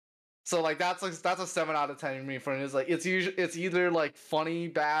 So like that's a 7 out of 10 for me. For me, it's like it's either like funny,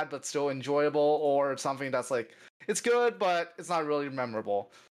 bad, but still enjoyable, or something that's like it's good, but it's not really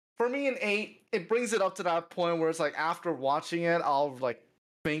memorable. For me, an 8, it brings it up to that point where it's like after watching it, I'll like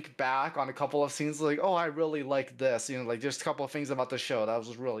think back on a couple of scenes, like oh, I really like this, like just a couple of things about the show that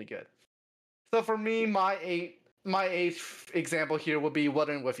was really good. So for me, my eighth example here would be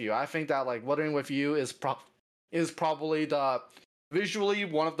Wuthering with You. I think that like Wuthering with You is probably the visually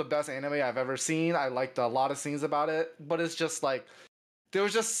one of the best anime I've ever seen. I liked a lot of scenes about it, but it's just like there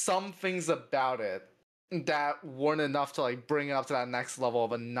was just some things about it that weren't enough to like bring it up to that next level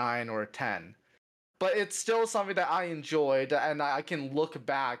of a 9 or a 10. But it's still something that I enjoyed, and I can look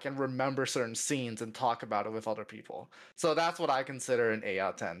back and remember certain scenes and talk about it with other people. So that's what I consider an 8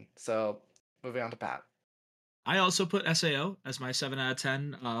 out of 10. So moving on to Pat. I also put SAO as my 7 out of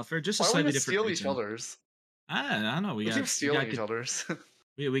 10 for just a Why don't we slightly just different steal each reason. other's? I don't know. We keep stealing each other's.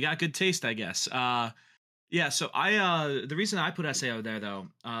 We got good taste, I guess. Yeah. So the reason I put SAO there though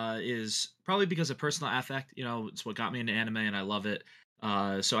is probably because of personal affect. It's what got me into anime, and I love it.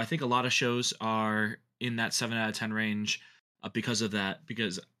 So I think a lot of shows are in that 7 out of 10 range because of that.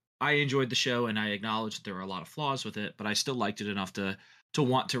 Because I enjoyed the show, and I acknowledge that there were a lot of flaws with it, but I still liked it enough to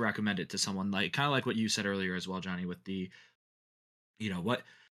want to recommend it to someone, like kind of like what you said earlier as well, Johnny, with the what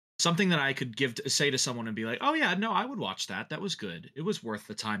something that I could say to someone and be like, oh yeah, no, I would watch that. That was good. It was worth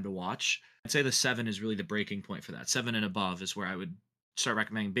the time to watch. I'd say the 7 is really the breaking point for that. 7 and above is where I would start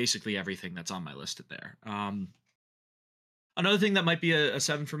recommending basically everything that's on my list there. Another thing that might be a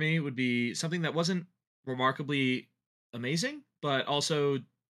 7 for me would be something that wasn't remarkably amazing, but also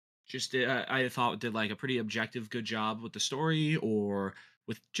just I thought did like a pretty objective good job with the story or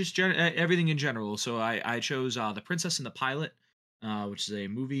with just everything in general. So I chose The Princess and the Pilot, which is a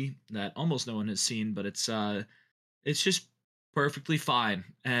movie that almost no one has seen, but it's just perfectly fine,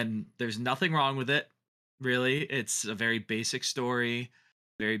 and there's nothing wrong with it. Really, it's a very basic story,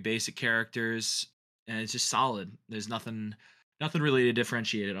 very basic characters, and it's just solid. There's nothing really to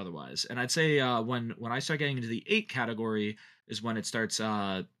differentiate it otherwise. And I'd say when I start getting into the 8 category is when it starts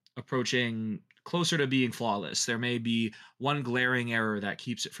approaching closer to being flawless. There may be one glaring error that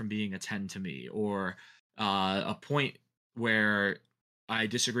keeps it from being a 10 to me, or a point where I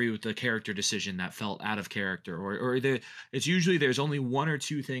disagree with the character decision that felt out of character, or it's usually there's only one or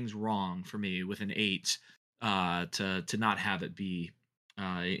two things wrong for me with an 8 to not have it be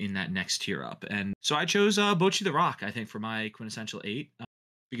in that next tier up. And so I chose Bocchi the Rock, I think, for my quintessential 8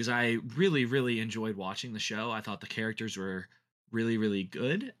 because I really, really enjoyed watching the show. I thought the characters were really, really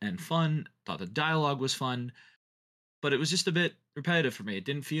good and fun. Thought the dialogue was fun, but it was just a bit repetitive for me. It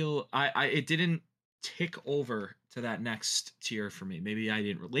didn't feel it didn't tick over to that next tier for me. Maybe I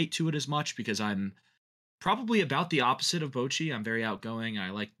didn't relate to it as much because I'm probably about the opposite of Bocchi. I'm very outgoing.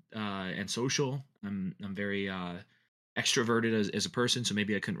 I like and social. I'm very extroverted as a person, so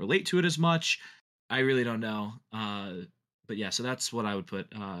maybe I couldn't relate to it as much. I really don't know. But yeah, so that's what I would put,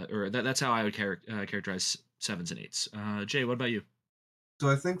 or that's how I would characterize 7s and 8s. Jay, what about you? So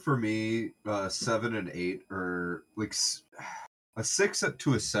I think for me, 7 and 8 are like a 6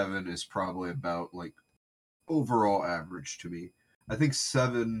 to a 7 is probably about like overall average to me. I think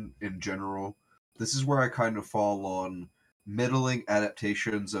 7 in general, this is where I kind of fall on middling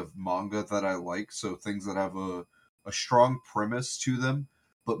adaptations of manga that I like. So things that have a strong premise to them,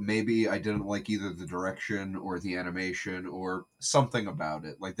 but maybe I didn't like either the direction or the animation or something about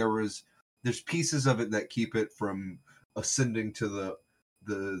it. Like there's pieces of it that keep it from ascending to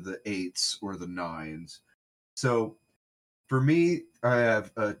the 8s or the 9s. So for me, I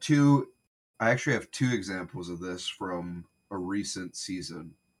actually have two examples of this from a recent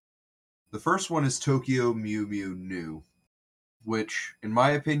season. The first one is Tokyo Mew Mew New, which, in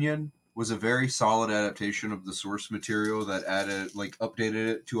my opinion, was a very solid adaptation of the source material that updated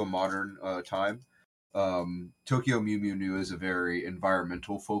it to a modern time. Tokyo Mew Mew New is a very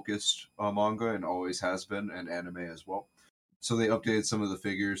environmental focused manga and always has been, and anime as well. So they updated some of the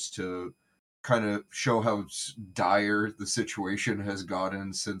figures to kind of show how dire the situation has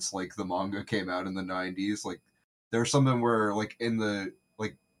gotten since like the manga came out in the 90s. Like there's something where like in the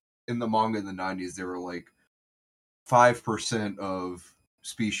manga in the 90s there were like 5% of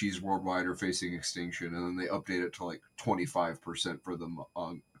species worldwide are facing extinction, and then they update it to like 25% for them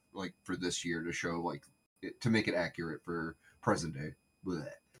like for this year to show like to make it accurate for present day.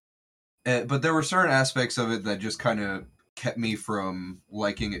 But there were certain aspects of it that just kind of kept me from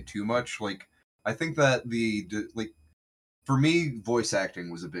liking it too much. Like I think that like for me, voice acting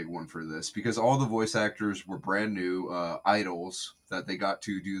was a big one for this because all the voice actors were brand new idols that they got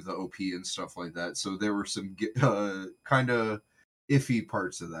to do the OP and stuff like that. So there were some kind of iffy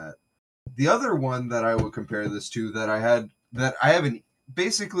parts of that. The other one that I would compare this to that I have an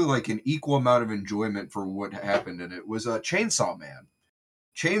basically like an equal amount of enjoyment for what happened in it was Chainsaw Man.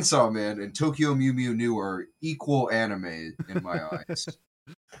 Chainsaw Man and Tokyo Mew Mew New are equal anime in my eyes.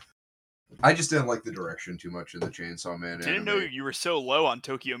 I just didn't like the direction too much in the Chainsaw Man Didn't anime. know you were so low on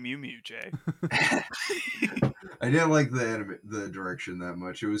Tokyo Mew Mew, Jay. I didn't like the direction that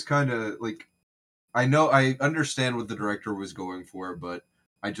much. It was kind of like I understand what the director was going for, but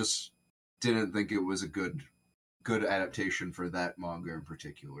I just didn't think it was a good adaptation for that manga in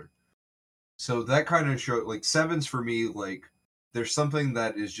particular. So that kind of showed like Sevens for me, like there's something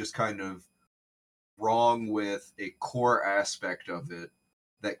that is just kind of wrong with a core aspect of it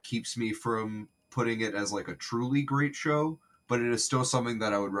that keeps me from putting it as like a truly great show, but it is still something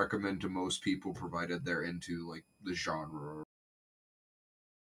that I would recommend to most people provided they're into like the genre.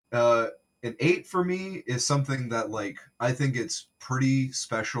 An 8 for me is something that like I think it's pretty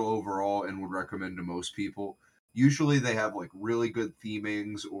special overall and would recommend to most people. Usually they have like really good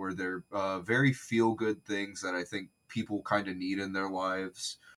themings or they're very feel good things that I think people kind of need in their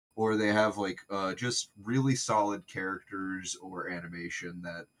lives, or they have like just really solid characters or animation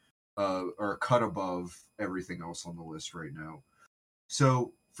that are cut above everything else on the list right now.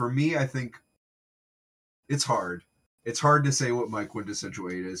 So for me, I think it's hard. It's hard to say what my quintessential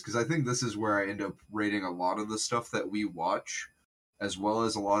 8 is because I think this is where I end up rating a lot of the stuff that we watch, as well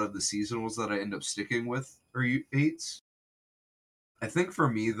as a lot of the seasonals that I end up sticking with are 8s. I think for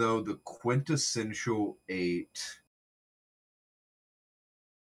me though, the quintessential 8,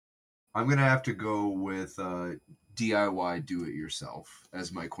 I'm gonna have to go with DIY Do It Yourself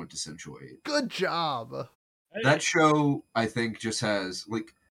as my quintessential 8. Good job. That show I think just has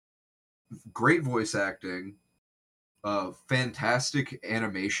like great voice acting, fantastic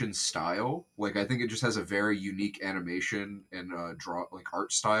animation style. Like I think it just has a very unique animation and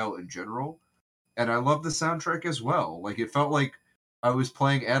art style in general. And I love the soundtrack as well. Like it felt like I was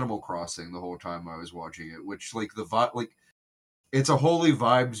playing Animal Crossing the whole time I was watching it, which like it's a wholly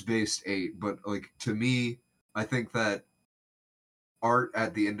vibes based 8, but like to me, I think that art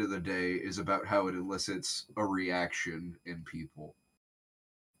at the end of the day is about how it elicits a reaction in people.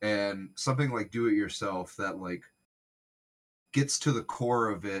 And something like Do It Yourself that like gets to the core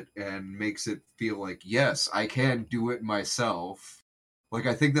of it and makes it feel like, yes, I can do it myself. Like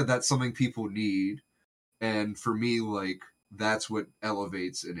I think that that's something people need. And for me, like that's what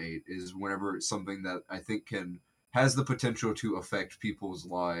elevates an 8 is whenever it's something that I think has the potential to affect people's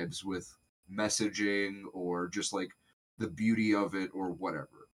lives with messaging or just like the beauty of it or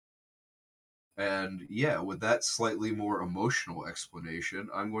whatever. And yeah, with that slightly more emotional explanation,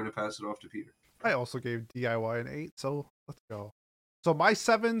 I'm going to pass it off to Peter. I also gave DIY an 8, so let's go. So my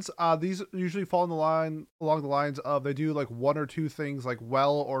 7s, these usually fall in the line along the lines of they do like one or two things like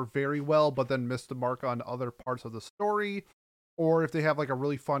well or very well, but then miss the mark on other parts of the story. Or if they have like a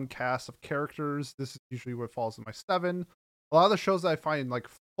really fun cast of characters, this is usually what falls in my 7. A lot of the shows that I find like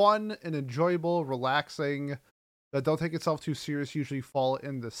fun and enjoyable, relaxing, that don't take itself too serious usually fall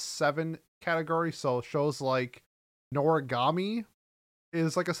in the 7 category. So shows like Noragami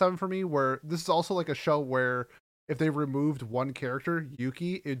is like a 7 for me, where this is also like a show where if they removed one character,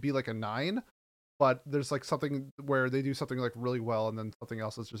 Yuki, it'd be like a 9. But there's like something where they do something like really well and then something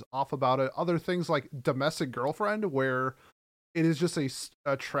else is just off about it. Other things like Domestic Girlfriend, where it is just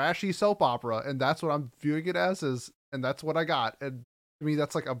a trashy soap opera, and that's what I'm viewing it as, and that's what I got. And to me,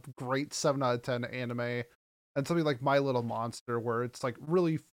 that's like a great 7 out of 10 anime. And something like My Little Monster, where it's like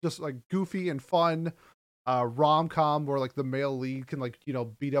really just like goofy and fun, rom-com where like the male lead can like, you know,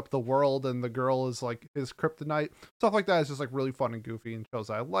 beat up the world and the girl is like his kryptonite. Stuff like that is just like really fun and goofy and shows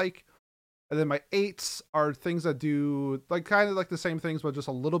I like. And then my 8s are things that do like kind of like the same things, but just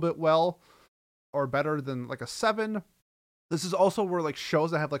a little bit well or better than like a 7. This is also where like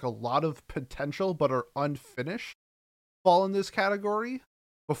shows that have like a lot of potential but are unfinished fall in this category.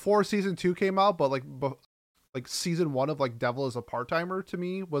 Before season 2 came out, but like season 1 of like Devil is a Part-Timer to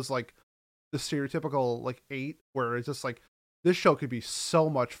me was like the stereotypical like 8, where it's just like this show could be so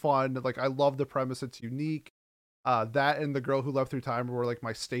much fun. Like I love the premise, it's unique. That and The Girl Who Left Through Time were like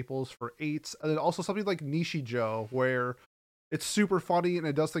my staples for 8s. And then also something like Nishijo, where it's super funny and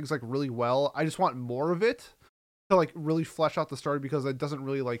it does things like really well. I just want more of it to like really flesh out the story, because it doesn't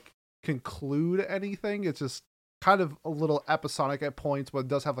really like conclude anything. It's just kind of a little episodic at points, but it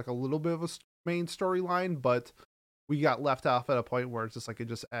does have like a little bit of a main storyline, but we got left off at a point where it's just like it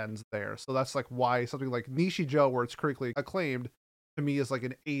just ends there. So that's like why something like Nishijo, where it's critically acclaimed, to me is like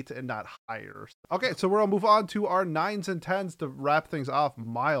an 8 and not higher. Okay, so we're gonna move on to our 9s and 10s to wrap things off.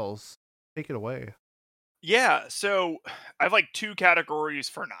 Miles, take it away. Yeah, so I have like 2 categories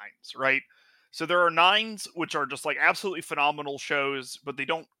for 9s, right? So there are 9s which are just like absolutely phenomenal shows, but they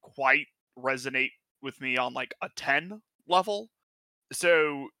don't quite resonate with me on like a 10 level.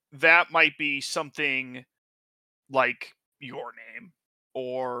 So that might be something like Your Name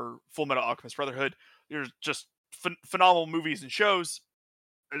or Full Metal Alchemist Brotherhood. There's just phenomenal movies and shows.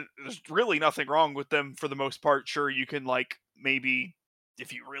 There's really nothing wrong with them for the most part. Sure, you can like maybe,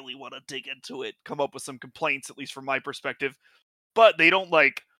 if you really want to dig into it, come up with some complaints, at least from my perspective, but they don't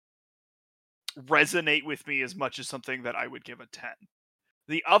like resonate with me as much as something that I would give a 10.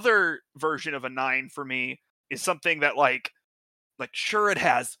 The other version of a 9 for me is something that like sure, it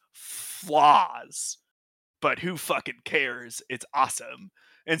has flaws, but who fucking cares? It's awesome.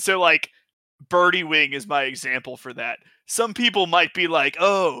 And so like Birdie Wing is my example for that. Some people might be like,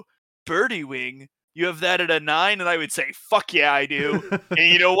 "Oh, Birdie Wing, you have that at a 9?" And I would say, "Fuck yeah, I do." And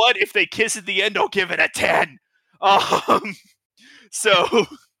you know what? If they kiss at the end, I'll give it a 10. So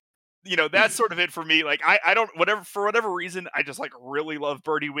you know, that's sort of it for me. Like I don't, for whatever reason, I just like really love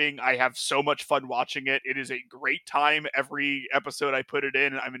Birdie Wing. I have so much fun watching it. It is a great time every episode I put it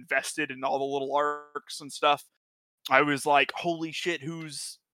in. I'm invested in all the little arcs and stuff. I was like, holy shit,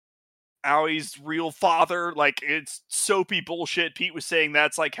 who's Aui's real father? Like, it's soapy bullshit. Pete was saying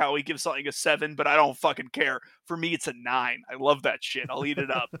that's like how he gives something a 7, but I don't fucking care. For me, it's a 9. I love that shit. I'll eat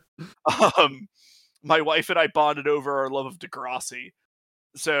it up. My wife and I bonded over our love of Degrassi.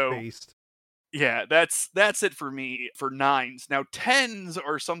 So Based. yeah, that's it for me for 9s. Now 10s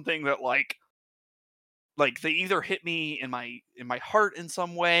are something that like they either hit me in my heart in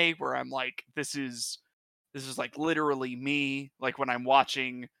some way, where I'm like, this is like literally me, like when I'm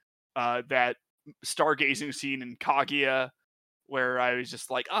watching that stargazing scene in Kaguya, where I was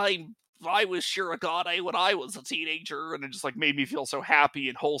just like, I was Shirogane when I was a teenager, and it just like made me feel so happy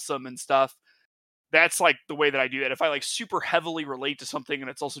and wholesome and stuff. That's like the way that I do that. If I like super heavily relate to something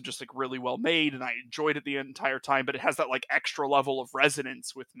and it's also just like really well made and I enjoyed it the entire time, but it has that like extra level of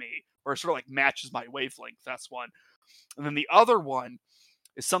resonance with me, or it sort of like matches my wavelength, that's one. And then the other one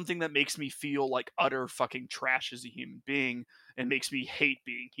is something that makes me feel like utter fucking trash as a human being and makes me hate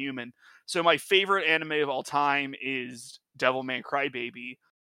being human. So my favorite anime of all time is Devilman Crybaby.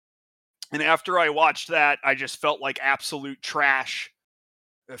 And after I watched that, I just felt like absolute trash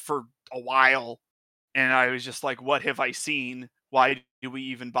for a while. And I was just like, what have I seen? Why do we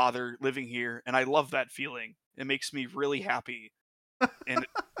even bother living here? And I love that feeling. It makes me really happy. And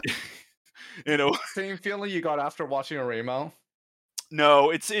you know, Same feeling you got after watching Oreimo?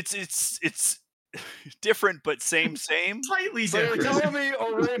 no, it's different, but same. Slightly So you're different. telling me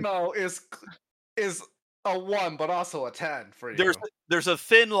Oreimo is a 1, but also a 10 for you? There's a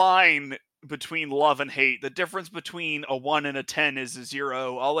thin line between love and hate. The difference between a 1 and a 10 is a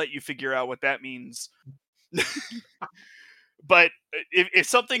 0. I'll let you figure out what that means. But if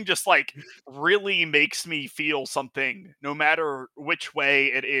something just like really makes me feel something, no matter which way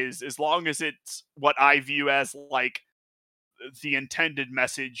it is, as long as it's what I view as like the intended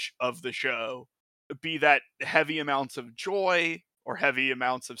message of the show, be that heavy amounts of joy or heavy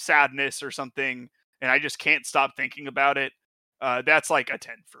amounts of sadness or something, and I just can't stop thinking about it, that's like a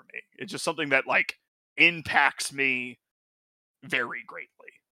 10 for me. It's just something that like impacts me very greatly.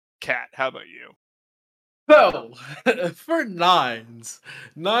 Kat, how about you? So, for 9s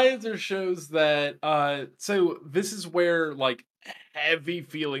are shows that so this is where like heavy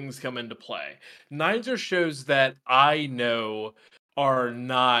feelings come into play. 9s are shows that I know are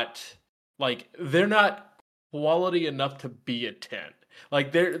not like, they're not quality enough to be a 10.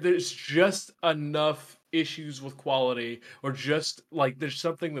 Like there's just enough issues with quality, or just like there's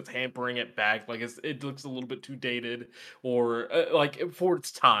something that's hampering it back. Like it looks a little bit too dated, or like for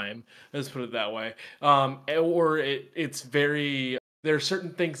its time. Let's put it that way. Or it's very, there are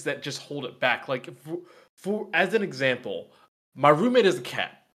certain things that just hold it back. Like for as an example, My Roommate is a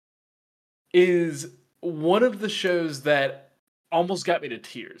Cat is one of the shows that almost got me to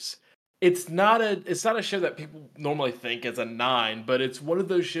tears. It's not a show that people normally think is a 9, but it's one of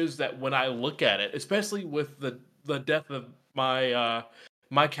those shows that when I look at it, especially with the death of my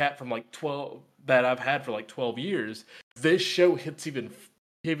cat from like 12 that I've had for like 12 years, this show hits even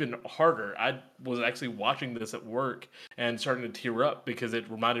harder. I was actually watching this at work and starting to tear up because it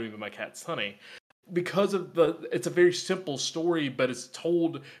reminded me of my cat Sunny. Because of it's a very simple story, but it's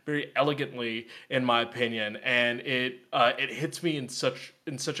told very elegantly, in my opinion, and it hits me in such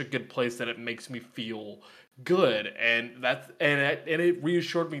a good place that it makes me feel good, and it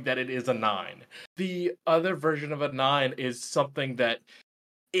reassured me that it is a 9. The other version of a 9 is something that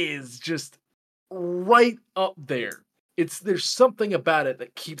is just right up there. There's something about it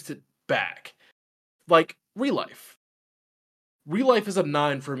that keeps it back, like Real Life. Real Life is a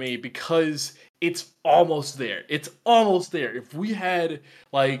 9 for me because it's almost there. It's almost there. If there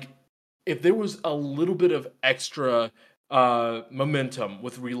was a little bit of extra momentum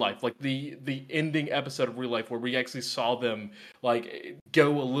with Real Life, like the ending episode of Real Life where we actually saw them like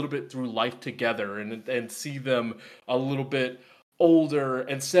go a little bit through life together and see them a little bit older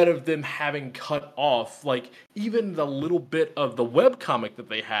instead of them having cut off, like even the little bit of the webcomic that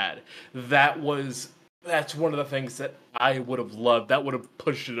they had, that's one of the things that I would have loved. That would have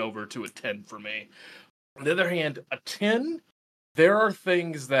pushed it over to a 10 for me. On the other hand, a 10, there are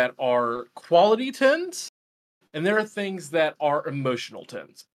things that are quality 10s, and there are things that are emotional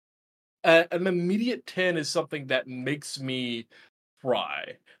 10s. An immediate 10 is something that makes me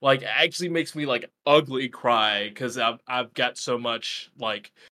cry. Like, actually makes me, like, ugly cry, because I've got so much,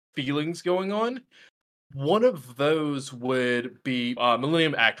 like, feelings going on. One of those would be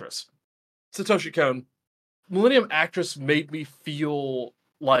Millennium Actress. Satoshi Kon. Millennium Actress made me feel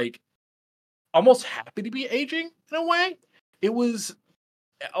like almost happy to be aging in a way. It was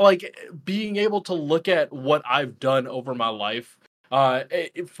like being able to look at what I've done over my life,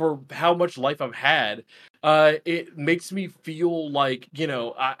 for how much life I've had. It makes me feel like,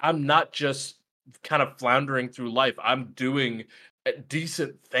 I'm not just kind of floundering through life. I'm doing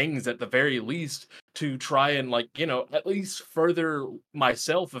decent things at the very least to try and, like, at least further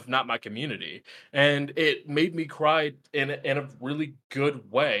myself, if not my community. And it made me cry in a really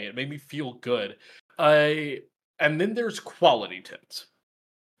good way. It made me feel good. I And then there's quality tins.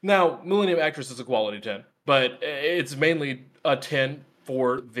 Now, Millennium Actress is a quality 10, but it's mainly a 10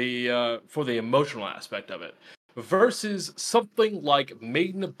 for the emotional aspect of it. Versus something like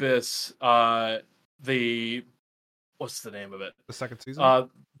Made in Abyss, the what's the name of it? The second season.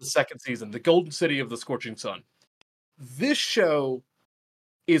 The second season, the Golden City of the Scorching Sun. This show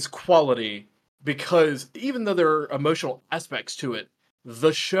is quality because even though there are emotional aspects to it,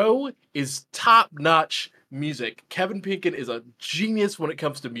 the show is top-notch music. Kevin Pinkin is a genius when it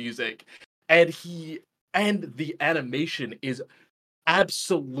comes to music, and the animation is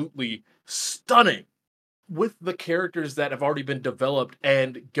absolutely stunning with the characters that have already been developed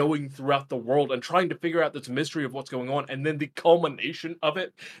and going throughout the world and trying to figure out this mystery of what's going on. And then the culmination of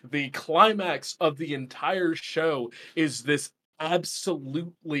it, the climax of the entire show, is this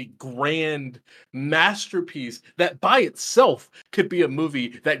absolutely grand masterpiece that by itself could be a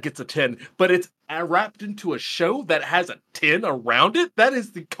movie that gets a 10, but it's wrapped into a show that has a 10 around it. That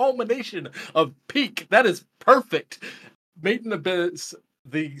is the culmination of peak. That is perfect. Made in Abyss,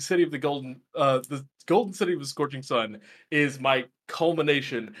 the city of the Golden City of the Scorching Sun is my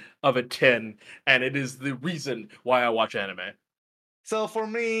culmination of a 10, and it is the reason why I watch anime. So for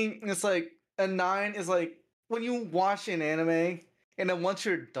me, it's like a 9 is like when you watch an anime and then once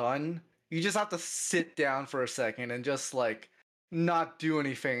you're done, you just have to sit down for a second and just like not do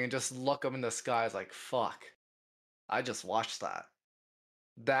anything and just look up in the sky. It's like, fuck, I just watched that.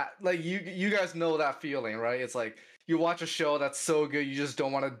 That, like, you guys know that feeling, right? It's like you watch a show that's so good you just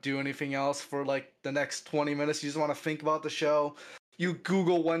don't want to do anything else for like the next 20 minutes. You just want to think about the show. You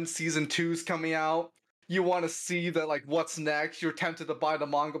Google when season 2's coming out. You want to see that, like, what's next. You're tempted to buy the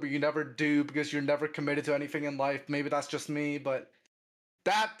manga, but you never do because you're never committed to anything in life. Maybe that's just me, but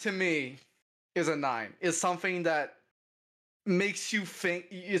that to me is a 9. It's something that makes you think.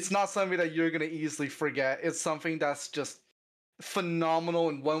 It's not something that you're gonna easily forget. It's something that's just phenomenal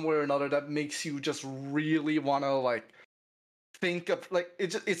in one way or another that makes you just really want to, like, think of, like,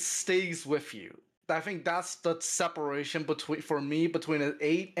 it stays with you. I think that's the separation between an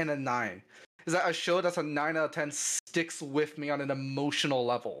 8 and a 9, is that a show that's a 9 out of 10 sticks with me on an emotional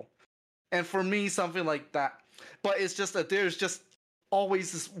level. And for me, something like that, but it's just that there's just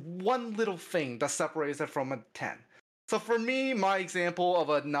always this one little thing that separates it from a 10. So for me, my example of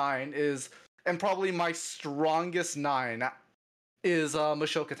a 9 is, and probably my strongest 9 is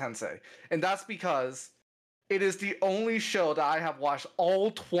Mushoku Tensei, and that's because it is the only show that I have watched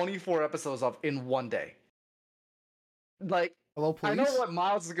all 24 episodes of in one day. Like, Hello, I know police. what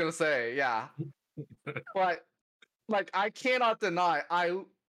Miles is gonna say, yeah, but like I cannot deny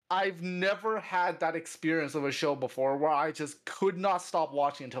I've never had that experience of a show before where I just could not stop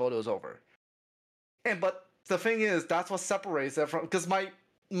watching until it was over. But the thing is, that's what separates it from, because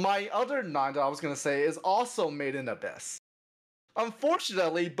my other 9 that I was gonna say is also Made in Abyss.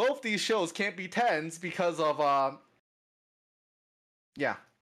 Unfortunately, both these shows can't be 10s because of yeah.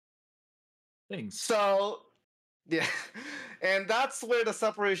 Things. So yeah, and that's where the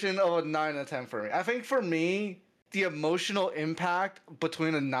separation of a 9 and a 10 for me. I think for me, the emotional impact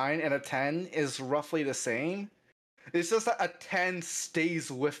between a 9 and a 10 is roughly the same. It's just that a 10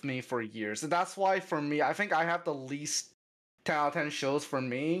 stays with me for years. And that's why for me, I think I have the least 10 out of 10 shows for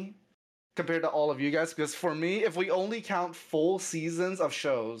me compared to all of you guys. Because for me, if we only count full seasons of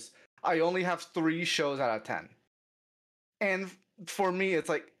shows, I only have 3 shows out of 10. And for me, it's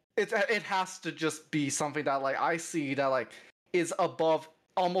like it has to just be something that like I see that like is above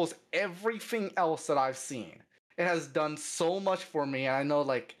almost everything else that I've seen. It has done so much for me, and I know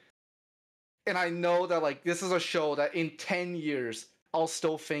that like this is a show that in 10 years I'll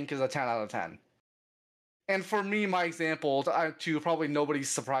still think is a 10 out of 10. And for me, my example to probably nobody's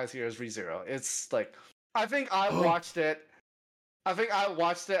surprise here is ReZero. It's like I think I watched it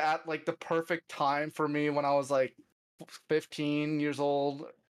at like the perfect time for me when I was like 15 years old.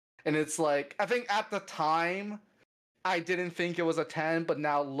 And it's like, I think at the time, I didn't think it was a 10, but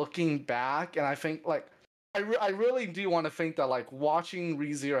now looking back, and I think like, I really do want to think that like watching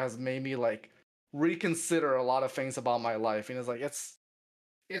ReZero has made me like reconsider a lot of things about my life. And it's like, it's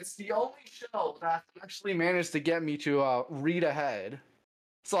the only show that actually managed to get me to read ahead.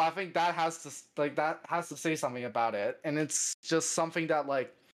 So I think that has to say something about it. And it's just something that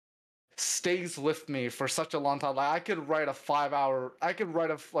like stays with me for such a long time. Like I could write a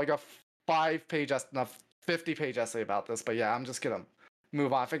 5-page, 50-page essay about this. But yeah, I'm just gonna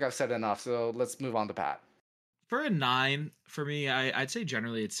move on. I think I've said enough, so let's move on to Pat. For a 9, for me, I'd say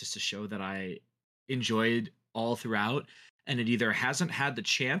generally it's just a show that I enjoyed all throughout, and it either hasn't had the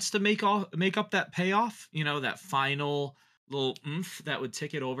chance to make up that payoff, that final little oomph that would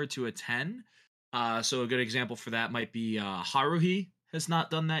tick it over to a 10. So a good example for that might be Haruhi has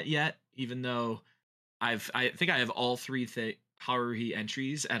not done that yet, even though I think I have all 3 Haruhi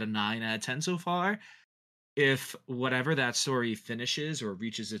entries at a 9 out of 10 so far. If whatever that story finishes or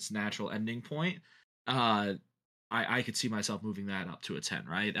reaches its natural ending point, I could see myself moving that up to a 10,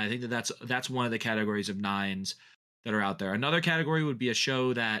 right? I think that's one of the categories of 9s that are out there. Another category would be a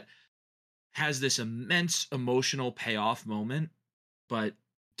show that has this immense emotional payoff moment, but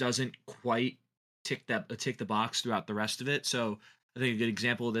doesn't quite tick the box throughout the rest of it. So I think a good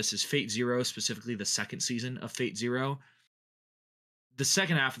example of this is Fate Zero, specifically the second season of Fate Zero. The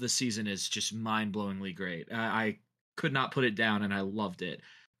second half of the season is just mind-blowingly great. I could not put it down, and I loved it.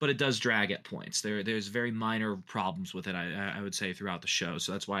 But it does drag at points. There's very minor problems with it, I would say, throughout the show.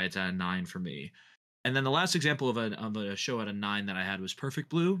 So that's why it's at a 9 for me. And then the last example of a show at a 9 that I had was Perfect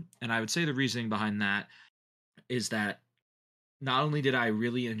Blue. And I would say the reasoning behind that is that not only did I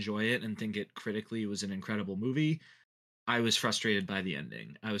really enjoy it and think it critically was an incredible movie, I was frustrated by the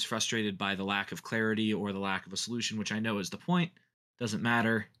ending. I was frustrated by the lack of clarity or the lack of a solution, which I know is the point. Doesn't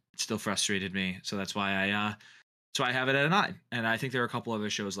matter. It still frustrated me. So that's why I have it at a 9. And I think there are a couple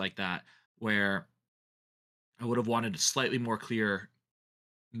other shows like that where I would have wanted a slightly more clear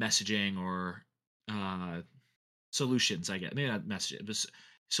messaging or solutions, I guess. Maybe not messaging, but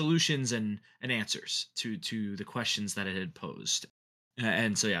solutions and answers to the questions that it had posed.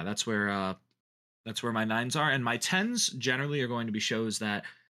 And so yeah, that's where my 9s are. And my 10s generally are going to be shows that,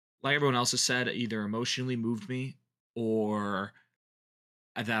 like everyone else has said, either emotionally moved me or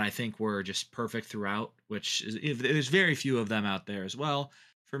that I think were just perfect throughout, which is, there's very few of them out there as well.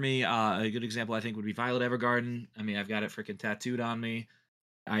 For me, a good example I think would be Violet Evergarden. I mean, I've got it freaking tattooed on me.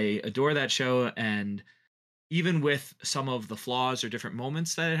 I adore that show, and even with some of the flaws or different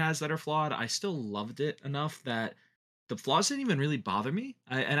moments that it has that are flawed, I still loved it enough that the flaws didn't even really bother me.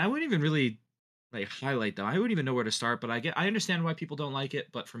 I wouldn't even really like highlight them. I wouldn't even know where to start, but I understand why people don't like it,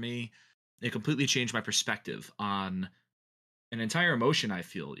 but for me, it completely changed my perspective on an entire emotion. I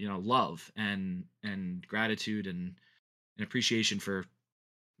feel, love and gratitude and appreciation for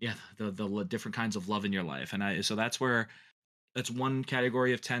the different kinds of love in your life. And so that's one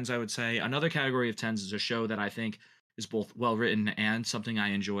category of 10s, I would say. Another category of 10s is a show that I think is both well written and something I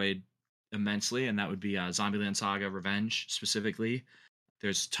enjoyed immensely, and that would be Zombieland Saga Revenge specifically.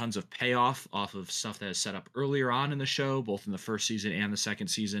 There's tons of payoff off of stuff that is set up earlier on in the show, both in the first season and the second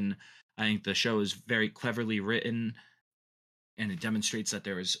season. I think the show is very cleverly written, and it demonstrates that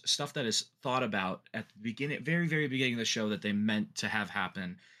there is stuff that is thought about at the beginning, very, very beginning of the show, that they meant to have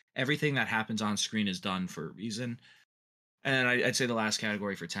happen. Everything that happens on screen is done for a reason. And I'd say the last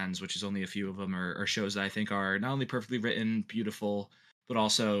category for tens, which is only a few of them, are shows that I think are not only perfectly written, beautiful, but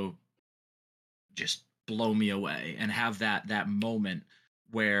also just blow me away and have that moment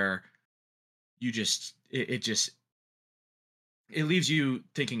where you just it leaves you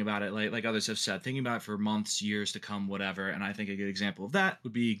thinking about it, like others have said, thinking about it for months, years to come, whatever. And I think a good example of that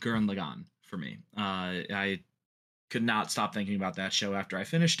would be Gurren Lagann for me. I could not stop thinking about that show after I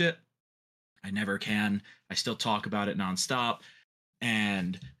finished it. I never can. I still talk about it nonstop,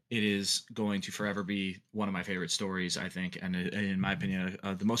 and it is going to forever be one of my favorite stories, I think, and in my opinion,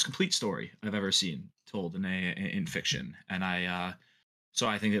 the most complete story I've ever seen told in fiction. And so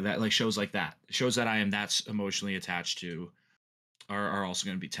I think that like shows like that, shows that I am that's emotionally attached to, are also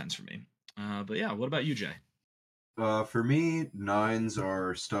going to be tens for me. But yeah, what about you, Jay? For me, nines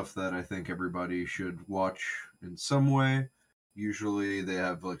are stuff that I think everybody should watch in some way. Usually they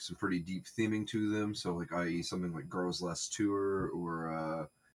have like some pretty deep theming to them, so like i.e. something like Girls Last Tour or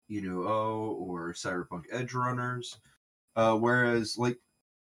Inu-Oh or Cyberpunk Edge Runners. Whereas like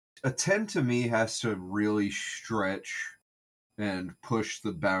a 10 to me has to really stretch and push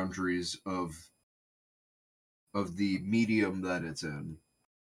the boundaries of the medium that it's in.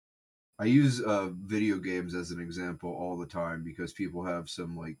 I use video games as an example all the time because people have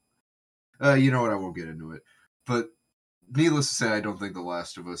some like, you know what, I won't get into it. But needless to say, I don't think The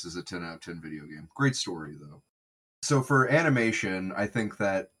Last of Us is a 10 out of 10 video game. Great story, though. So for animation, I think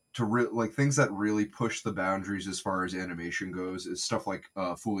that like things that really push the boundaries as far as animation goes is stuff like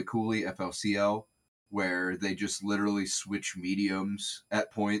Fooly Cooly, FLCL, where they just literally switch mediums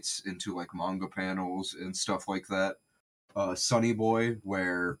at points into like manga panels and stuff like that. Sunny Boy,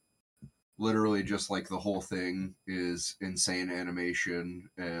 where literally just like the whole thing is insane animation,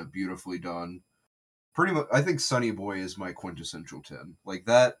 beautifully done. Pretty much, I think Sunny Boy is my quintessential 10. Like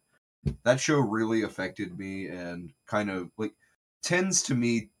that show really affected me and kind of like tends to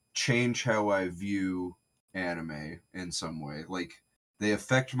me change how I view anime in some way. Like they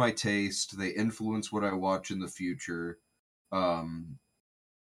affect my taste, they influence what I watch in the future.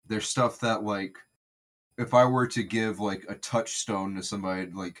 There's stuff that like if I were to give like a touchstone to somebody,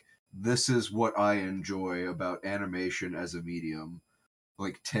 like this is what I enjoy about animation as a medium.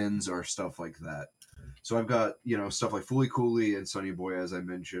 Like tens are stuff like that. So I've got, stuff like Fooly Cooly and Sunny Boy, as I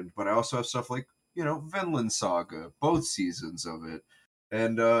mentioned, but I also have stuff like, Vinland Saga, both seasons of it,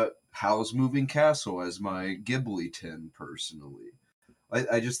 and Howl's Moving Castle as my Ghibli 10, personally.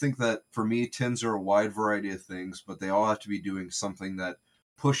 I just think that, for me, 10s are a wide variety of things, but they all have to be doing something that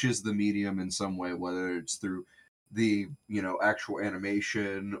pushes the medium in some way, whether it's through the, actual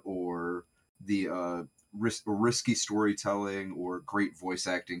animation or the risky storytelling or great voice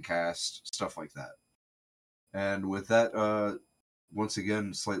acting cast, stuff like that. And with that, once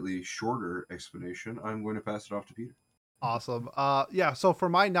again, slightly shorter explanation, I'm going to pass it off to Peter. Awesome. Yeah, so for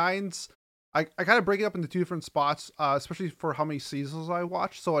my nines, I kind of break it up into two different spots, especially for how many seasons I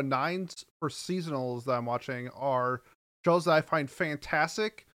watch. So a nines for seasonals that I'm watching are shows that I find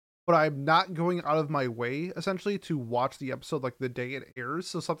fantastic, but I'm not going out of my way, essentially, to watch the episode like the day it airs.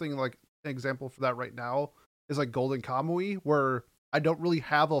 So something like an example for that right now is like Golden Kamui, where I don't really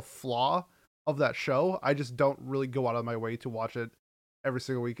have a flaw of that show. I just don't really go out of my way to watch it every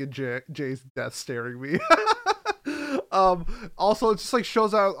single week. And Jay's death staring me. Also, it's just like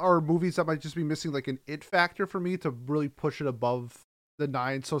shows that are movies that might just be missing like an it factor for me to really push it above the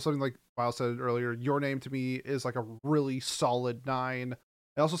 9. So something like Miles said earlier, Your Name to me is like a really solid 9.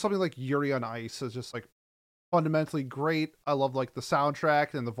 And also something like Yuri on Ice is just like fundamentally great. I love like the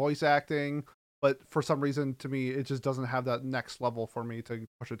soundtrack and the voice acting, but for some reason to me it just doesn't have that next level for me to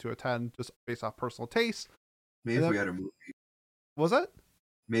push it to a 10 just based off personal taste. Maybe if we had a movie. Was that?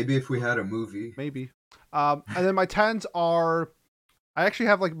 Maybe if we had a movie. Maybe. And then my 10s are, I actually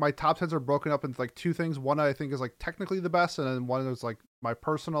have like my top 10s are broken up into like two things. One I think is like technically the best, and then one is like my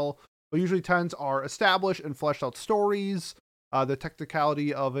personal. But usually 10s are established and fleshed out stories. The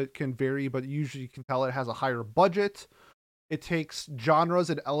technicality of it can vary, but usually you can tell it has a higher budget. It takes genres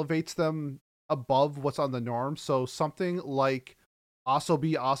and elevates them above what's on the norm. So something like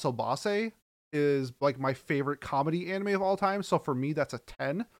Asobi Asobase is like my favorite comedy anime of all time. So for me, that's a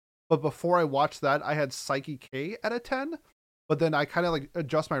 10. But before I watched that, I had Psyche K at a 10. But then I kind of like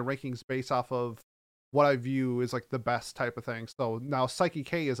adjust my rankings based off of what I view is like the best type of thing. So now Psyche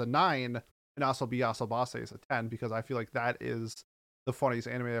K is a 9 and Asobi Asobase is a 10 because I feel like that is the funniest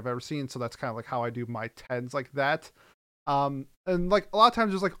anime I've ever seen. So that's kind of like how I do my tens like that. And like a lot of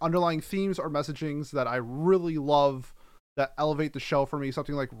times there's like underlying themes or messagings that I really love that elevate the show for me.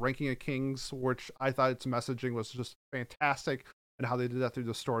 Something like Ranking of Kings, which I thought its messaging was just fantastic, and how they did that through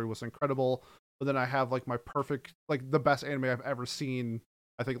the story was incredible. But then I have like my perfect, like the best anime I've ever seen.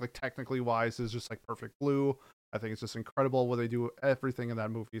 I think like technically wise is just like Perfect Blue. I think it's just incredible what they do everything in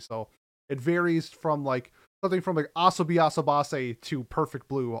that movie. So it varies from like something from like Asobi Asobase to Perfect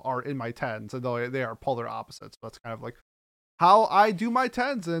Blue are in my tens, and though they are polar opposites. But it's kind of like how I do my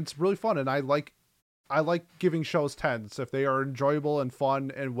tens, and it's really fun. And I like giving shows tens. If they are enjoyable and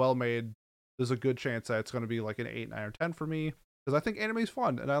fun and well made, there's a good chance that it's going to be like an 8, 9, or 10 for me, because I think anime is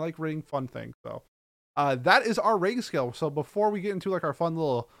fun and I like rating fun things. So that is our rating scale. So before we get into like our fun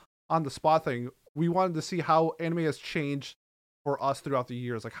little on the spot thing, we wanted to see how anime has changed for us throughout the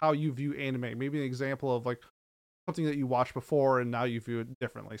years, like how you view anime. Maybe an example of like something that you watched before and now you view it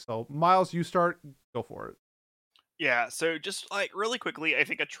differently. So Miles, you start. Go for it. Yeah, so just like really quickly, I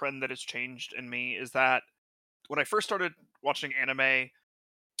think a trend that has changed in me is that when I first started watching anime, I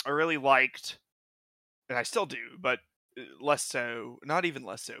really liked, and I still do, but less so, not even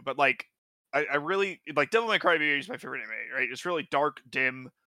less so, but like I really like Devil May Cry is my favorite anime, right? It's really dark, dim,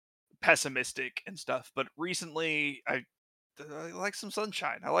 pessimistic and stuff. But recently, I like some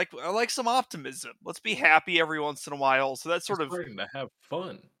sunshine. I like some optimism. Let's be happy every once in a while. So that's It's sort of starting to have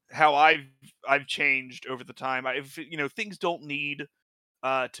fun. how I've changed over the time. Things don't need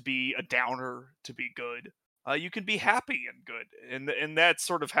to be a downer to be good. You can be happy and good, and that's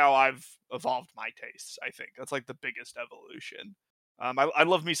sort of how I've evolved my tastes. I think that's like the biggest evolution. I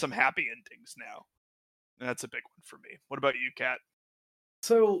love me some happy endings now, and that's a big one for me. What about you, Kat?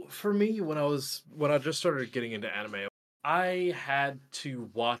 So for me, when I just started getting into anime, I had to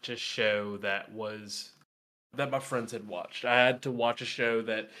watch a show that my friends had watched. I had to watch a show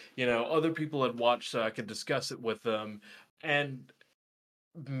that, other people had watched so I could discuss it with them. And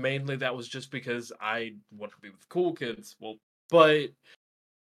mainly that was just because I want to be with cool kids. Well, but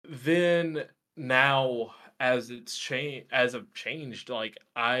then now as I've changed, like like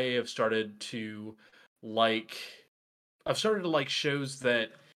I've started to like shows that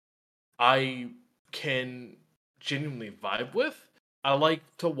I can genuinely vibe with. I like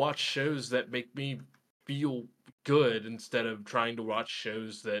to watch shows that make me feel good instead of uh trying to watch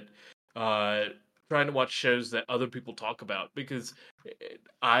shows that other people talk about, because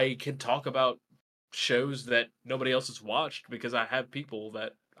I can talk about shows that nobody else has watched because I have people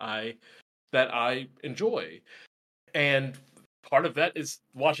that I enjoy. And part of that is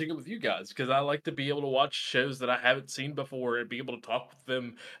watching it with you guys, because I like to be able to watch shows that I haven't seen before and be able to talk with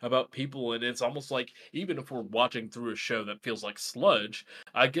them about people. And it's almost like, even if we're watching through a show that feels like sludge,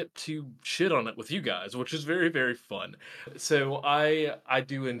 I get to shit on it with you guys, which is very, very fun. So I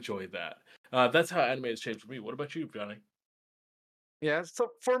do enjoy that. That's how anime has changed for me. What about you, Johnny? Yeah,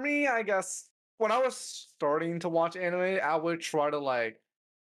 so for me, I guess when I was starting to watch anime, I would try to like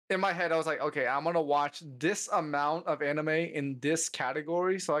in my head, I was like, okay, I'm gonna watch this amount of anime in this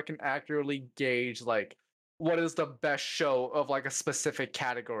category so I can accurately gauge like what is the best show of like a specific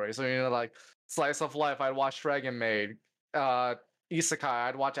category. So like slice of life, I'd watch Dragon Maid, uh, Isekai,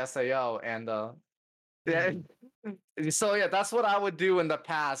 I'd watch Sao, and yeah. So yeah, that's what I would do in the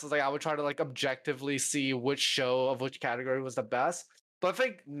past. Is like I would try to like objectively see which show of which category was the best. But I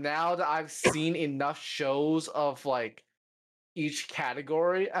think now that I've seen enough shows of like each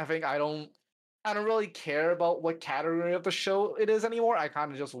category, I don't really care about what category of the show it is anymore. I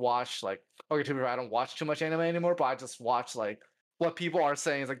kind of just watch like, okay, to be fair, I don't watch too much anime anymore, but I just watch like what people are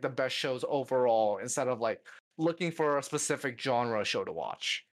saying is like the best shows overall instead of like looking for a specific genre show to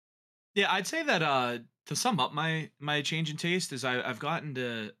watch. Yeah, I'd say that to sum up my change in taste is I've gotten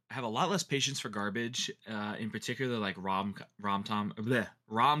to have a lot less patience for garbage, in particular like rom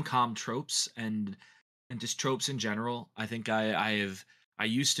com tropes and just tropes in general. I think I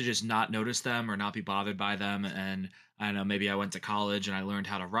used to just not notice them or not be bothered by them, and I don't know, maybe I went to college and I learned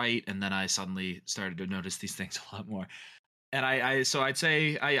how to write, and then I suddenly started to notice these things a lot more. And so I'd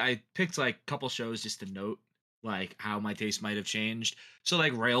say I picked like a couple shows just to note like how my taste might have changed. So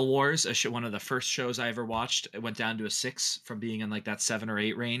like Rail Wars, one of the first shows I ever watched, it went down to a 6 from being in like that 7 or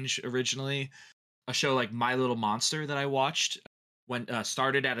 8 range originally. A show like My Little Monster that I watched went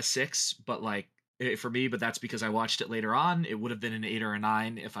started at a 6, but like for me, but that's because I watched it later on. It would have been an 8 or a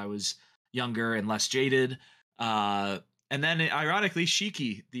 9 if I was younger and less jaded. Uh, and then ironically,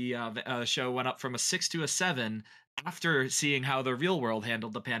 Shiki, the show, went up from a 6 to a 7 after seeing how the real world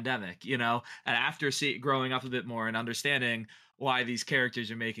handled the pandemic, and after growing up a bit more and understanding why these characters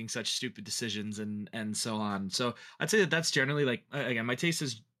are making such stupid decisions and so on. So I'd say that that's generally like again, my taste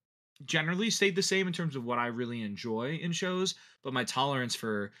has generally stayed the same in terms of what I really enjoy in shows, but my tolerance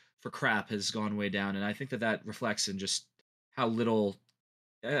for crap has gone way down, and I think that that reflects in just how little.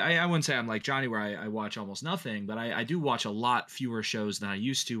 I wouldn't say I'm like Johnny where I watch almost nothing, but I do watch a lot fewer shows than I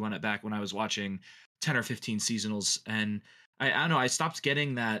used to when I was watching 10 or 15 seasonals, and I don't know, I stopped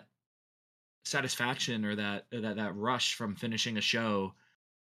getting that satisfaction or that rush from finishing a show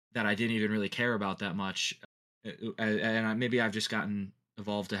that I didn't even really care about that much. Maybe I've just gotten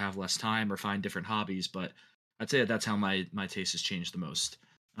evolved to have less time or find different hobbies, but I'd say that that's how my taste has changed the most.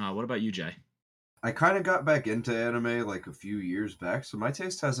 What about you, Jay? I kind of got back into anime like a few years back, so my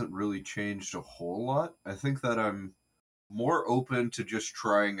taste hasn't really changed a whole lot. I think that I'm more open to just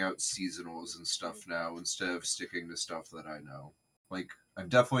trying out seasonals and stuff now instead of sticking to stuff that I know. Like, I've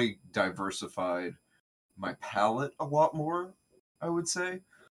definitely diversified my palette a lot more, I would say.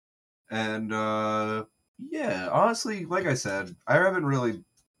 And yeah, honestly, like I said, I haven't really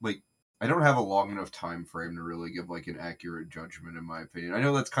like I don't have a long enough time frame to really give like an accurate judgment in my opinion. I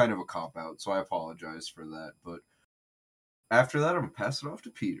know that's kind of a cop out, so I apologize for that, but after that I'm gonna pass it off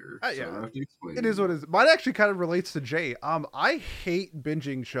to Peter. So I Yeah. don't have to explain It is what it is. Mine actually kind of relates to Jay. I hate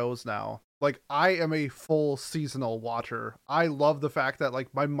binging shows now. Like, I am a full seasonal watcher. I love the fact that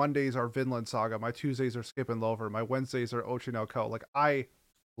like my Mondays are Vinland Saga, my Tuesdays are Skip and Lover, my Wednesdays are Ochi no Ko. Like, I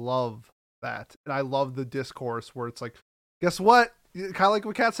love that, and I love the discourse where it's like, guess what? Kind of like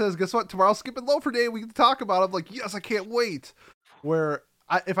what Kat says. Guess what? Tomorrow's Skip and Lover day. We can talk about it. I'm like, yes, I can't wait. Where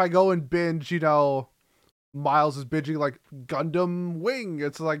if I go and binge, Miles is binging like Gundam Wing.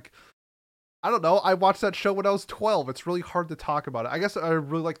 It's like, I don't know. I watched that show when I was 12. It's really hard to talk about it. I guess I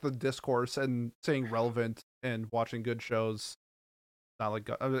really like the discourse and staying relevant and watching good shows. Not like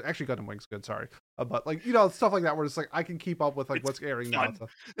actually Gundam Wing's good. Sorry, but like stuff like that where it's like I can keep up with like what's airing now.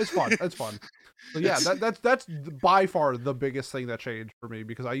 It's fun. It's fun. So yeah, that's by far the biggest thing that changed for me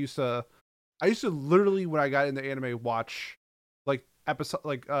because I used to literally when I got into anime watch like episode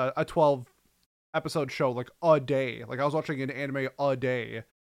like a 12 episode show like a day. Like I was watching an anime a day.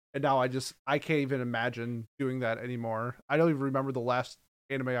 And now I can't even imagine doing that anymore. I don't even remember the last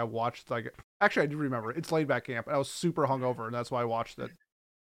anime I watched. Like, actually, I do remember. It's Laid Back Camp. And I was super hungover, and that's why I watched it.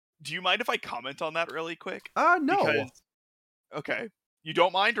 Do you mind if I comment on that really quick? No. Okay. You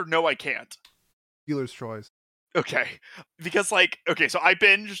don't mind or no, I can't? Dealer's choice. Okay. Because, so I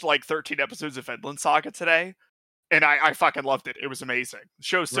binged, 13 episodes of Vinland Saga today, and I fucking loved it. It was amazing. The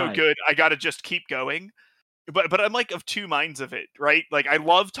show's so good, I gotta just keep going. But I'm like of two minds of it, right? Like I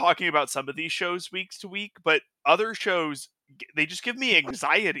love talking about some of these shows week to week, but other shows they just give me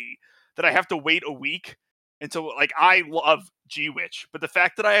anxiety that I have to wait a week until like I love G-Witch, but the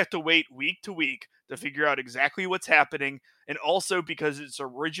fact that I have to wait week to week to figure out exactly what's happening, and also because it's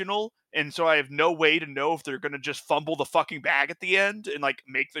original, and so I have no way to know if they're gonna just fumble the fucking bag at the end and like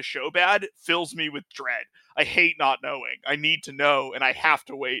make the show bad, fills me with dread. I hate not knowing. I need to know, and I have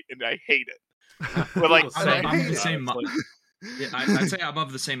to wait, and I hate it. But like, I'm the same. I'd say I'm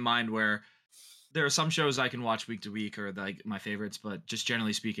of the same mind where there are some shows I can watch week to week or like my favorites, but just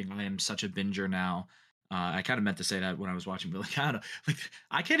generally speaking, I am such a binger now. I kind of meant to say that when I was watching, but like I don't know, like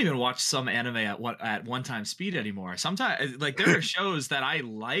I can't even watch some anime at one time speed anymore. Sometimes, like there are shows that I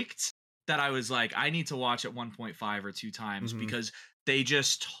liked that I was like, I need to watch at 1.5 or 2 times because they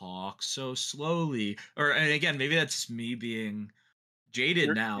just talk so slowly. And again, maybe that's me being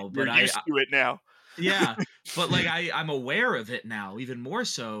jaded now, but you're used to it now. Yeah, but like I'm aware of it now even more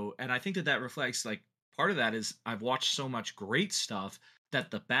so, and I think that reflects like part of that is I've watched so much great stuff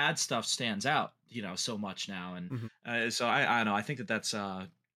that the bad stuff stands out so much now, and so I don't know, I think that's sorry,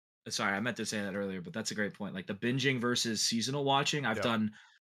 I meant to say that earlier, but that's a great point. Like the binging versus seasonal watching, I've done.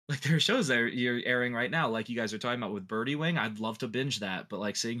 Like there are shows that you're airing right now, like you guys are talking about with Birdie Wing. I'd love to binge that, but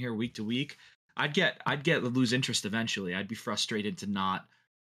like sitting here week to week, I'd lose interest eventually. I'd be frustrated to not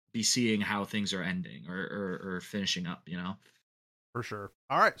be seeing how things are ending or finishing up, For sure.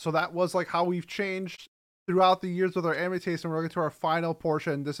 All right, so that was like how we've changed throughout the years with our anime taste, and we're getting to our final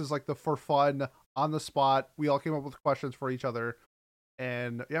portion. This is like the for fun on the spot. We all came up with questions for each other,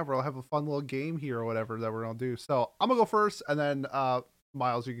 and yeah, we'll have a fun little game here or whatever that we're gonna do. So I'm gonna go first, and then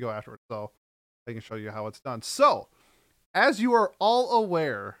Miles, you can go afterwards. So I can show you how it's done. So, as you are all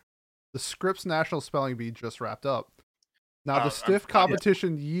aware, the Scripps National Spelling Bee just wrapped up. Now, the stiff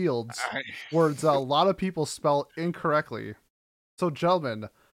competition yields words that a lot of people spell incorrectly. So, gentlemen,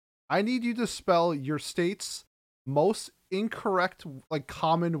 I need you to spell your state's most incorrect, like,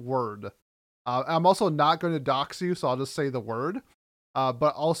 common word. I'm also not going to dox you, so I'll just say the word.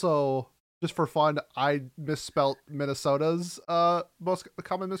 But also, just for fun, I misspelt Minnesota's most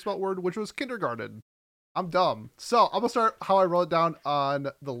common misspelt word, which was kindergarten. I'm dumb. So I'm gonna start how I wrote it down on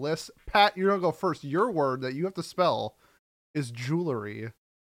the list. Pat, you're gonna go first. Your word that you have to spell is jewelry.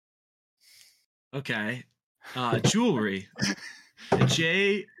 Okay. Jewelry.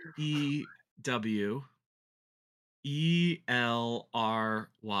 JEWELRY.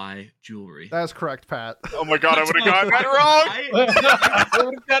 Jewelry. That is correct, Pat. Oh my god, I would have gotten that wrong. I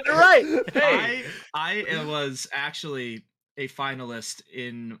would have gotten it right. Hey, I was actually a finalist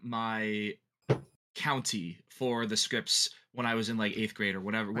in my county for the scripts when I was in like 8th grade or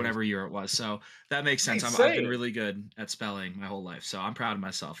whatever year it was. So that makes sense. I've been really good at spelling my whole life. So I'm proud of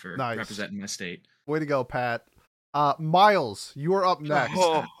myself for representing my state. Way to go, Pat. Miles, you are up next.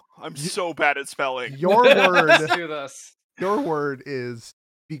 Oh, I'm so bad at spelling. Your Let's word, do this. your word is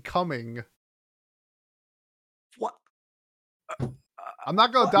becoming. What? I'm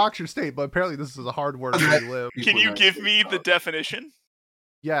not gonna dox your state, but apparently this is a hard word where you live. Can you give me the definition?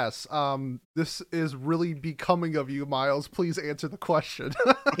 Yes. This is really becoming of you, Miles. Please answer the question.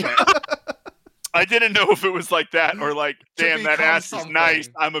 Okay. I didn't know if it was like that or like, To damn, that become ass something. is nice.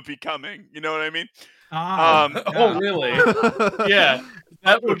 I'm a becoming. You know what I mean? oh really? Yeah,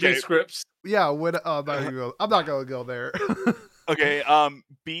 that would Okay. be scripts. Yeah. When I'm not gonna go there. Okay.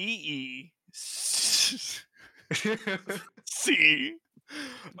 BE C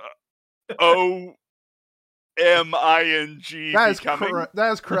OMING. That is becoming. correct.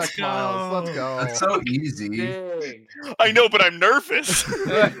 That is correct, Let's Miles. Let's go. That's so easy. Dang. I know, but I'm nervous.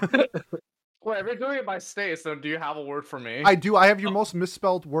 Wait, if you're doing it by state, so do you have a word for me? I do. I have your most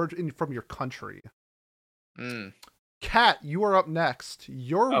misspelled word from your country. Mm. Kat, you are up next.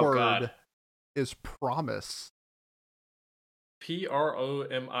 Your Oh, word God. is promise.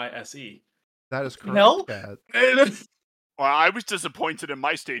 PROMISE. That is correct, No? Kat. Well, I was disappointed in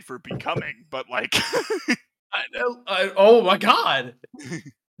my state for becoming, but like, I know. Oh my God!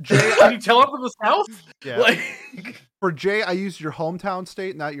 Jay, Can you tell I'm from the South? yeah. Like, For Jay, I used your hometown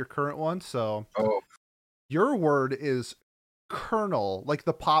state, not your current one. So Oh, your word is kernel, like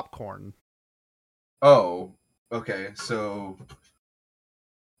the popcorn. oh, okay. So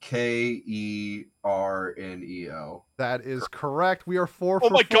KERNEL. That is correct. We are 4 oh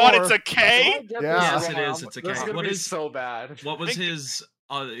for my god, 4. it's a K. Yeah. Yes, it is. It's a This is K. gonna What be is- so bad. What was Thank you. his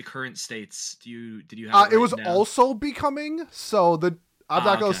current states? Did you have It was written down? also becoming. So I'm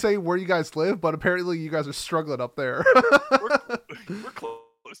not gonna okay. say where you guys live, but apparently you guys are struggling up there. We're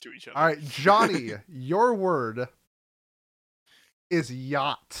close to each other. All right, Johnny, your word is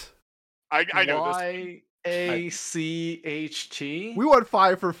yacht. I know this. YACHT. We went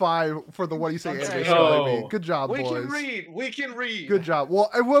 5 for 5 for the what do you say Okay. anime show. I mean, No. good job, We boys. can read. We can read. Good job. Well,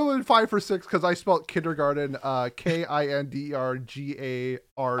 I went 5 for 6 because I spelled kindergarten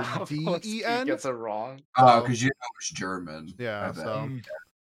KINDERGARDEN. Gets it wrong. Because you know it's German. Yeah, I bet. so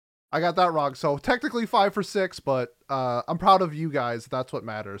I got that wrong. So technically 5 for 6, but I'm proud of you guys. That's what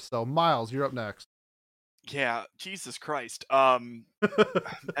matters. So Miles, you're up next. Yeah, Jesus Christ. Imagine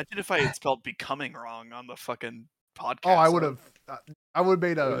if I had spelled becoming wrong on the fucking podcast. Oh, I would have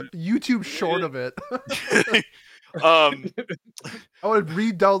made a YouTube short of it. um. I would have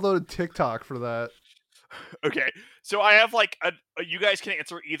re-downloaded TikTok for that. Okay, so I have like you guys can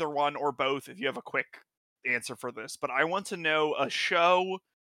answer either one or both if you have a quick answer for this, but I want to know a show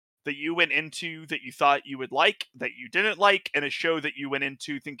that you went into that you thought you would like, that you didn't like, and a show that you went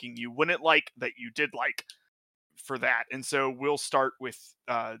into thinking you wouldn't like, that you did like for that. And so we'll start with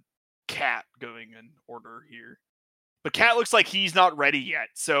Kat going in order here. But Kat looks like he's not ready yet.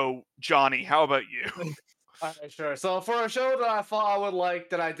 So Johnny, how about you? Alright, sure. So for a show that I thought I would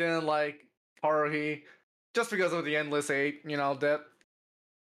like that I didn't like, Haruhi, just because of the Endless Eight, that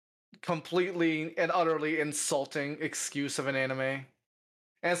completely and utterly insulting excuse of an anime.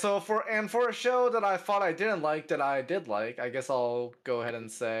 And so for a show that I thought I didn't like that I did like, I guess I'll go ahead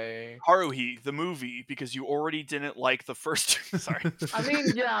and say. Haruhi, the movie, because you already didn't like the first. Sorry. I mean,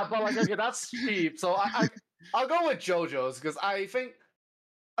 yeah, but like, okay, that's cheap. So I'll go with JoJo's because I think,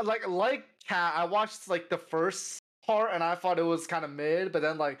 like Kat, I watched like the first part and I thought it was kind of mid, but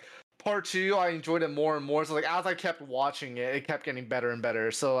then like part 2, I enjoyed it more and more. So like as I kept watching it, it kept getting better and better.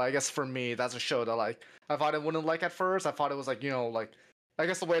 So I guess for me, that's a show that like I thought I wouldn't like at first. I thought it was like like. I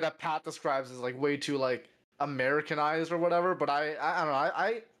guess the way that Pat describes is like way too like Americanized or whatever, but I don't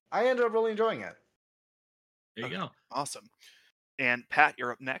know. I ended up really enjoying it. There you go. Awesome. And Pat,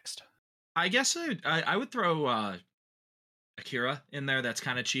 you're up next. I guess I would throw Akira in there. That's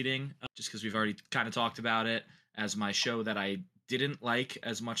kind of cheating, just because we've already kind of talked about it as my show that I didn't like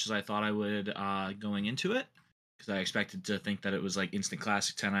as much as I thought I would going into it. because I expected to think that it was like instant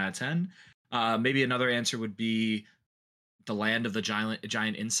classic 10 out of 10. Maybe another answer would be The Land of the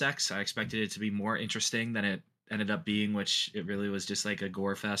Giant Insects. I expected it to be more interesting than it ended up being, which it really was just like a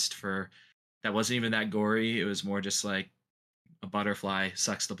gore fest that wasn't even that gory. It was more just like a butterfly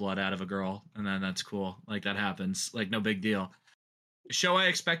sucks the blood out of a girl, and then that's cool. Like, that happens. Like, no big deal. A show I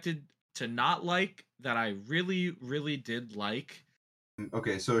expected to not like that I really, really did like.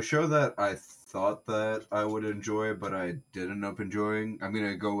 Okay, so a show that I thought that I would enjoy, but I did end up enjoying. I'm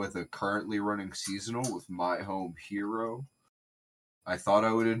gonna go with a currently running seasonal with My Home Hero. I thought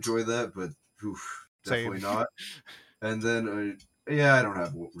I would enjoy that, but definitely not. And then, I don't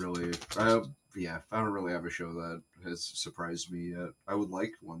have really. I don't really have a show that has surprised me yet. I would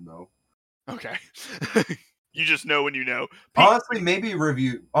like one though. Okay. You just know when you know. Honestly, maybe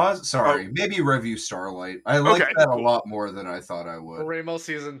review. Maybe review Starlight. I like that a lot more than I thought I would. Rainbow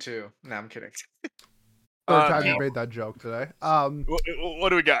Season 2. No, I'm kidding. Third time you made that joke today. What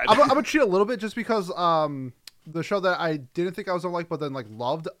do we got? I'm gonna cheat a little bit just because the show that I didn't think I was gonna like, but then like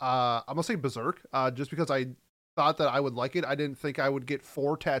loved. I'm gonna say Berserk. Just because I thought that I would like it. I didn't think I would get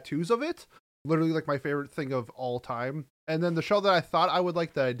 4 tattoos of it. Literally like my favorite thing of all time. And then the show that I thought I would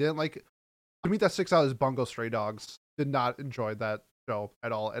like that I didn't like. To me, that sticks out is Bungo Stray Dogs. Did not enjoy that show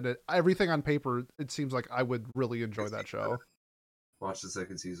at all. And everything on paper, it seems like I would really enjoy that show. Watch the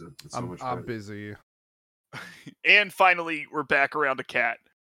second season. It's so much better. I'm busy. And finally, we're back around to Cat.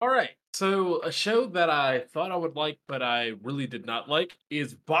 All right. So a show that I thought I would like, but I really did not like,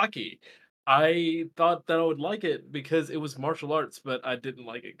 is Baki. I thought that I would like it because it was martial arts, but I didn't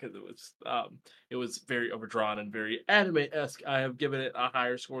like it because it was very overdrawn and very anime-esque. I have given it a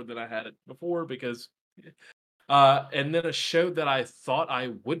higher score than I had it before because and then a show that I thought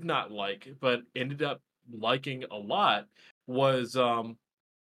I would not like but ended up liking a lot was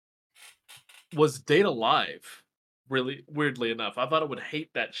Date A Live. Really weirdly enough, I thought I would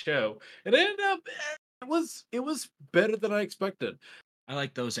hate that show, and it ended up it was better than I expected. I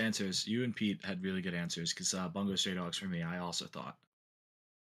like those answers. You and Pete had really good answers because Bungo Stray Dogs for me, I also thought.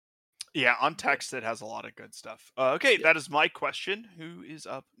 Yeah, on text it has a lot of good stuff. Okay, that is my question. Who is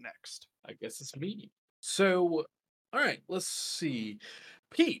up next? I guess it's me. So, all right, let's see.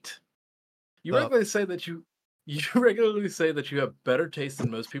 Pete, you regularly say that you have better taste than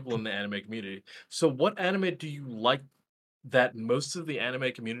most people in the anime community. So, what anime do you like that most of the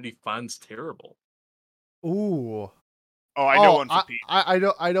anime community finds terrible? Ooh. Oh, I know one for Pete.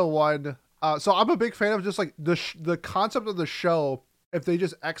 I know one. So I'm a big fan of just like the concept of the show. If they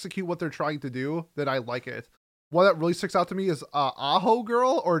just execute what they're trying to do, then I like it. One that really sticks out to me is Aho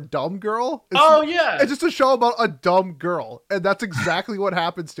Girl or Dumb Girl. It's just a show about a dumb girl, and that's exactly what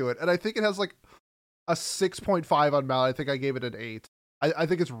happens to it. And I think it has like a 6.5 on Mal. I think I gave it an 8. I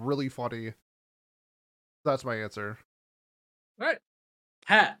think it's really funny. That's my answer. All right,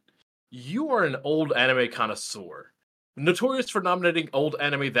 Pat, you are an old anime connoisseur. Notorious for nominating old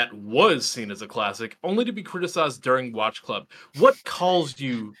anime that was seen as a classic, only to be criticized during Watch Club. What calls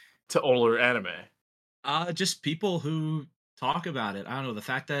you to older anime? Just people who talk about it. I don't know. The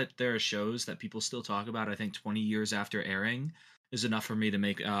fact that there are shows that people still talk about, I think 20 years after airing, is enough for me to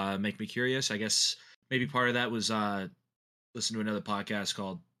make me curious. I guess maybe part of that was listen to another podcast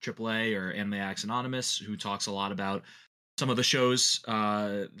called AAA or Anime Acts Anonymous, who talks a lot about some of the shows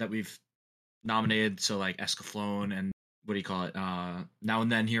that we've nominated. So like Escaflowne and what do you call it? Now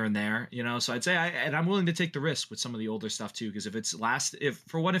and Then, Here and There, you know. So I'd say I'm willing to take the risk with some of the older stuff too, because if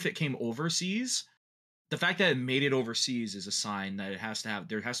it came overseas, the fact that it made it overseas is a sign that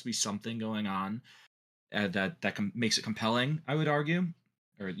there has to be something going on that makes it compelling. I would argue,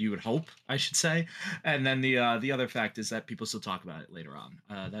 or you would hope, I should say. And then the other fact is that people still talk about it later on.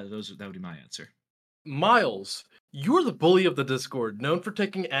 That would be my answer. Miles, you're the bully of the Discord, known for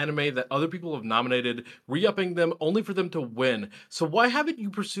taking anime that other people have nominated, re-upping them only for them to win. So why haven't you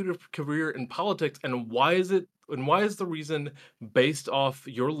pursued a career in politics, and why is the reason based off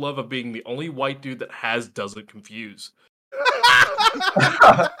your love of being the only white dude that doesn't confuse?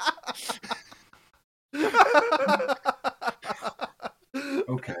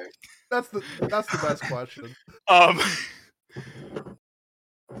 Okay. That's the best question.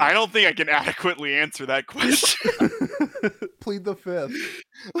 I don't think I can adequately answer that question. Plead the fifth.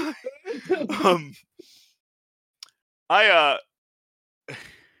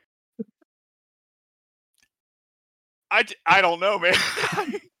 I don't know, man.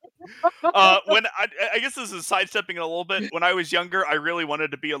 When I guess this is sidestepping it a little bit. When I was younger, I really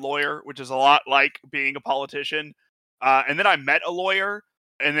wanted to be a lawyer, which is a lot like being a politician. And then I met a lawyer,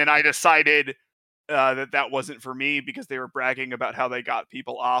 and then I decided that wasn't for me because they were bragging about how they got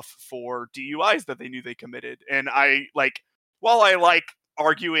people off for DUIs that they knew they committed. And I like, while I like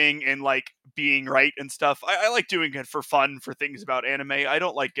arguing and like being right and stuff, I like doing it for fun for things about anime. I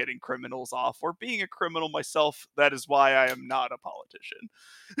don't like getting criminals off or being a criminal myself. That is why I am not a politician.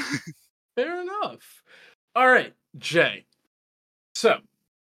 Fair enough. All right, Jay. So,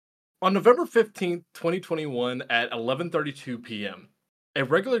 on November 15th, 2021 at 11:32 p.m., a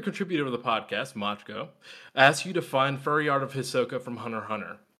regular contributor of the podcast, Machko, asked you to find furry art of Hisoka from Hunter x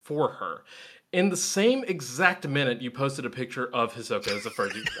Hunter for her. In the same exact minute, you posted a picture of Hisoka as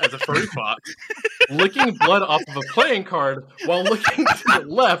a furry fox, licking blood off of a playing card while looking to the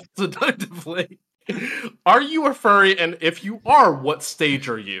left seductively. Are you a furry? And if you are, what stage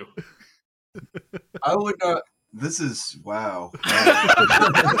are you? I would not. This is wow.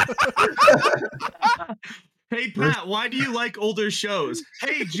 Hey Pat, why do you like older shows?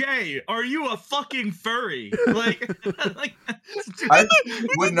 Hey Jay, are you a fucking furry? Like I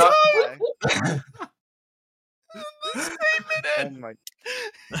would not. Oh my!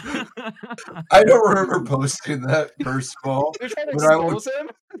 I don't remember posting that, first of all. You're trying to But I would- expose him?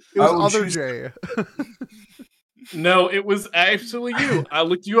 It was I would other choose- Jay. No, it was actually you. I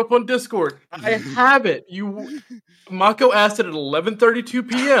looked you up on Discord. I have it. Mako asked it at 11:32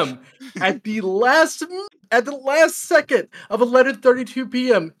 p.m. At the last second of 11:32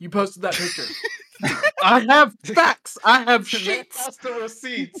 p.m., you posted that picture. I have facts. I have sheets. That's the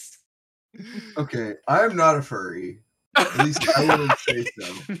receipts. Okay, I am not a furry. At least I wouldn't say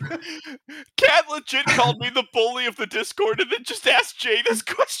so. Cat legit called me the bully of the Discord and then just asked Jay this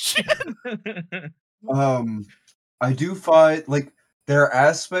question. I do find like there are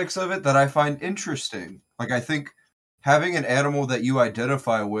aspects of it that I find interesting. Like I think having an animal that you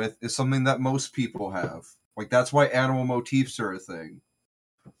identify with is something that most people have. Like that's why animal motifs are a thing.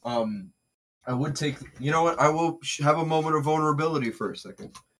 I would take. You know what? I will have a moment of vulnerability for a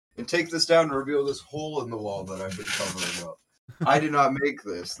second and take this down and reveal this hole in the wall that I've been covering up. I did not make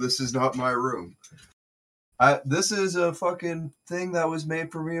this. This is not my room. This is a fucking thing that was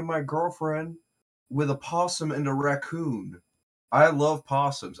made for me and my girlfriend with a possum and a raccoon. I love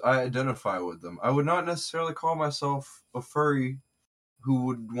possums. I identify with them. I would not necessarily call myself a furry who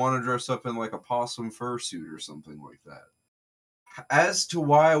would want to dress up in like a possum fursuit or something like that. As to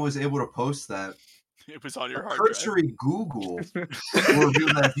why I was able to post that, It was on your a hard drive. cursory Google will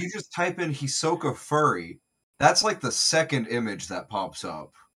reveal that if you just type in Hisoka furry, that's like the second image that pops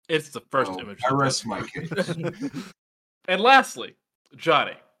up. It's the first So, image. I rest my case. And lastly,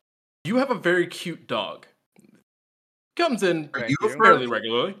 Johnny, you have a very cute dog. Comes in Are Thank you a you. fairly furry?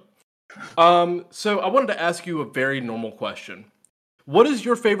 regularly. So I wanted to ask you a very normal question. What is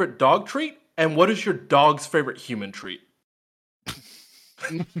your favorite dog treat, and what is your dog's favorite human treat?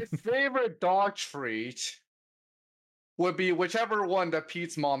 My favorite dog treat would be whichever one that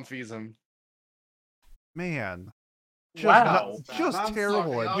Pete's mom feeds him. Man. Just, Wow. just I'm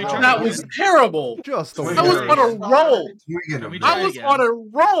terrible. sorry. at We jokes. tried That was terrible. just the I I was worst. on a roll. Can we get Can a we break? try I was again? on a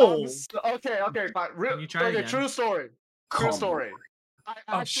roll. Okay, fine. Can you try again? True story. Come True story. I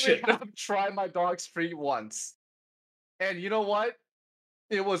Oh, actually shit. have tried my dog's treat once. And you know what?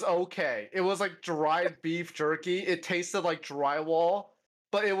 It was okay. It was like dried beef jerky. It tasted like drywall,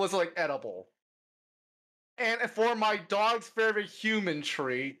 but it was like edible. And for my dog's favorite human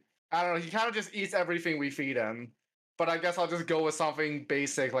treat, I don't know, he kind of just eats everything we feed him. But I guess I'll just go with something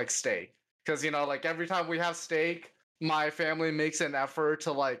basic like steak. Because, you know, like every time we have steak, my family makes an effort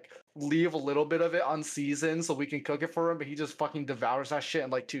to like leave a little bit of it unseasoned so we can cook it for him, but he just fucking devours that shit in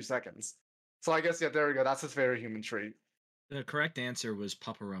like 2 seconds. So I guess, yeah, there we go. That's his favorite human treat. The correct answer was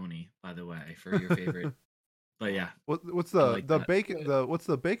pepperoni, by the way, for your favorite. But yeah, What's I the like the that. bacon? What's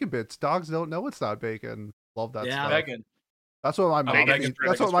the bacon bits? Dogs don't know it's not bacon. Love that Yeah. stuff. Megan. That's what my mom. Bacon Feeds, strips.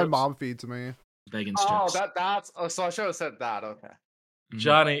 that's what my Bacon mom feeds me. bacon Oh, strips. that's so I should have said that. Okay. Mhm.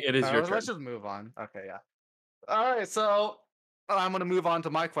 Johnny, it is Alright, your let's, turn. let's just move on. Okay, yeah. All right, so I'm gonna move on to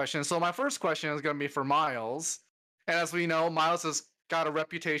my question. So my first question is gonna be for Miles, and as we know, Miles has got a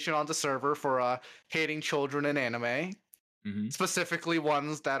reputation on the server for hating children in anime, Mhm. specifically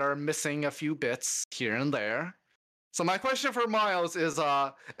ones that are missing a few bits here and there. So my question for Miles is,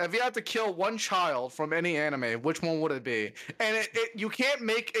 if you had to kill one child from any anime, which one would it be? And you can't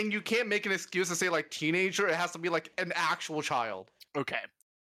make an excuse to say like teenager. It has to be like an actual child. Okay.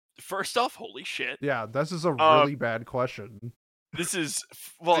 First off, holy shit. Yeah, this is a really bad question. This is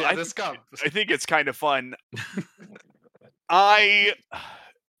well. Yeah, I think it's kind of fun.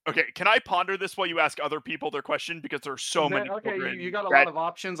 Okay. Can I ponder this while you ask other people their question because there's so many. Okay, children you got a that- lot of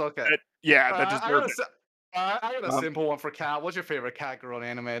options. Okay. that- yeah, that I deserve gotta it. say, I got a Um, simple one for Cat. What's your favorite cat girl in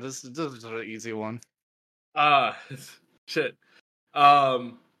anime? This is an easy one. Uh shit.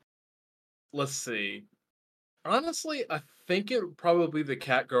 Um let's see. Honestly, I think it would probably be the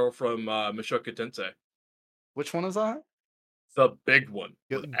cat girl from Mushoku Tensei. Which one is that? The big one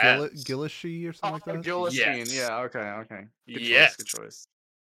with abs. Gillishi or something like that. Gilishine. Yes. Yeah. Okay. Good Yes. choice. Good choice.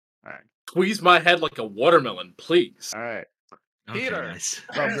 All right. Squeeze my head like a watermelon, please. All right. Okay, Peter. nice.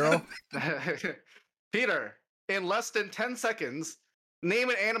 What's up, girl? Peter, in less than 10 seconds, name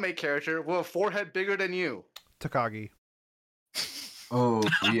an anime character with a forehead bigger than you. Takagi. Oh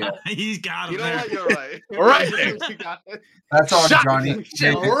yeah, He's got him You know there. what? You're right. All right. You got it. that's on Shut Johnny. the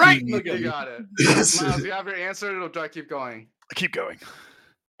shit right in the You game. got it. Miles, do you have your answer or do I keep going? Keep going.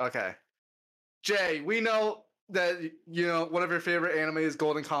 Okay. Jay, we know that one of your favorite anime is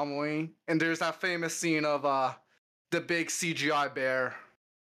Golden Kamuy, and there's that famous scene of the big CGI bear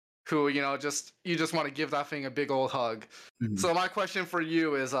who, you just want to give that thing a big old hug. Mhm. So my question for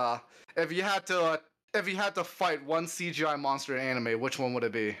you is if you had to fight one CGI monster in anime, which one would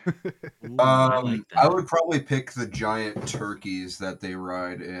it be? Ooh, I like I that. would probably pick the giant turkeys that they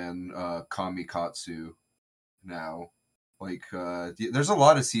ride in Kamikatsu now. Like, there's a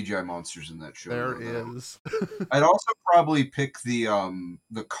lot of CGI monsters in that show. There though. is. I'd also probably pick the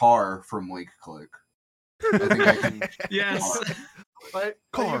car from Link Click. I think I can. Yes. Like,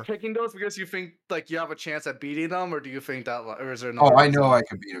 are you Car. picking those because you think like you have a chance at beating them, or do you think that, or is there no? Oh, I know I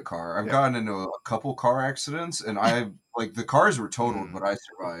can beat a car. I've Yeah. gotten into a couple car accidents, and I like the cars were totaled, but I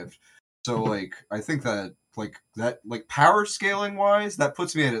survived. So like, I think that power scaling wise, that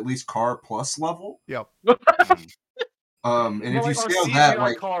puts me at least car plus level. Yep. And if you are scale CGI that,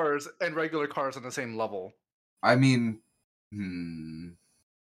 like, cars and regular cars on the same level? I mean,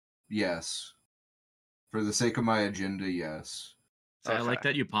 yes. For the sake of my agenda, yes. So I like Okay.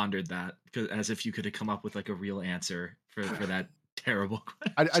 that you pondered that, because as if you could have come up with like a real answer for that terrible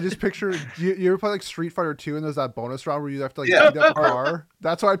question. I just picture you ever play like Street Fighter 2 and there's that bonus round where you have to like Yeah. beat up a car.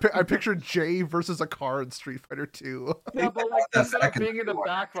 That's why I pictured Jay versus a car in Street Fighter 2. Yeah, but like That's instead of second being in the one.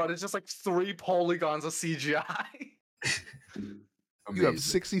 background, it's just like 3 polygons of CGI. You have Amazing.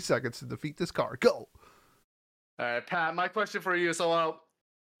 60 seconds to defeat this car. Go. All right, Pat. My question for you. So,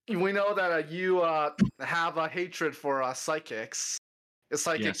 we know that you have a hatred for psychics,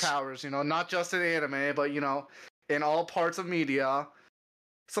 psychic Yes. powers. Not just in anime, but in all parts of media.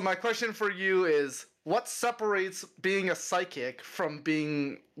 So, my question for you is, what separates being a psychic from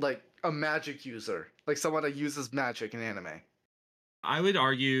being like a magic user, like someone that uses magic in anime? I would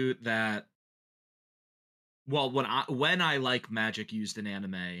argue that, well, when I like magic used in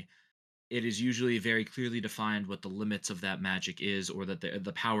anime, it is usually very clearly defined what the limits of that magic is, or that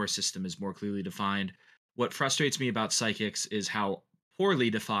the power system is more clearly defined. What frustrates me about psychics is how poorly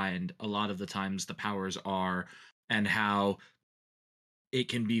defined a lot of the times the powers are, and how it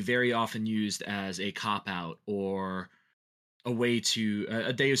can be very often used as a cop out or a way to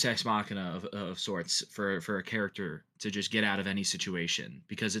a deus ex machina of sorts for a character to just get out of any situation,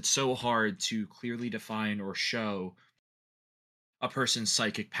 because it's so hard to clearly define or show a person's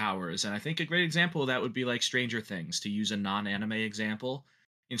psychic powers. And I think a great example of that would be like Stranger Things, to use a non-anime example.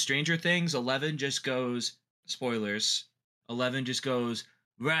 In Stranger Things, 11 just goes, spoilers, 11 just goes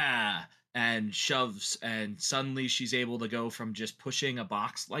rah and shoves, and suddenly she's able to go from just pushing a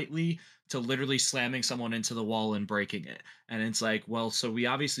box lightly to literally slamming someone into the wall and breaking it. And it's like, well, so we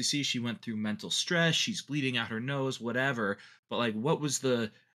obviously see she went through mental stress, she's bleeding out her nose, whatever, but like, what was the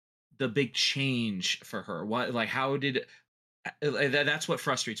big change for her? What, like, how did that's what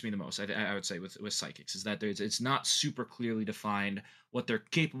frustrates me the most. I would say with psychics is that it's not super clearly defined what they're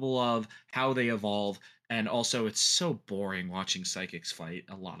capable of, how they evolve, and also it's so boring watching psychics fight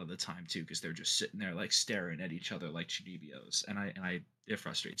a lot of the time too, because they're just sitting there like staring at each other like chibios, and it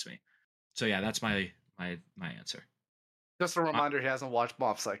frustrates me. So yeah, that's my answer. Just a reminder, he hasn't watched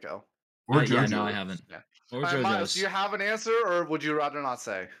Mob Psycho. Or Yeah, JoJo. no, I haven't. Yeah. Or All right, Miles, JoJo's. do you have an answer, or would you rather not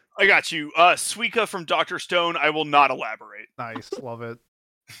say? I got you. Suika from Dr. Stone. I will not elaborate. Nice. Love it.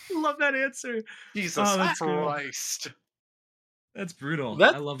 Love that answer. Jesus Oh, that's cool. Christ. That's brutal.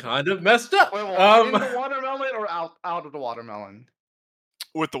 That's I love kind of messed up. Wait, well, in the watermelon or out of the watermelon?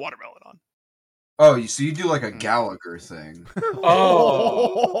 With the watermelon on. Oh, so you do like a Gallagher thing.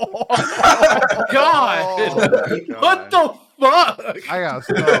 Oh. God. Oh, What the fuck? I gotta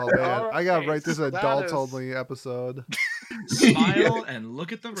oh man. All I gotta right, write this so that adults is- only episode. Smile and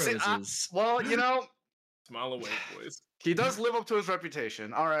look at the See, roses. well, Smile away, boys. he does live up to his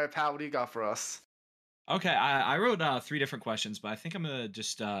reputation. All right, Pat, what do you got for us? Okay, I wrote 3 different questions, but I think I'm gonna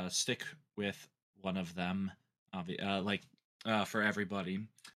just stick with one of them, for everybody,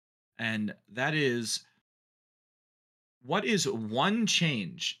 and that is, What is one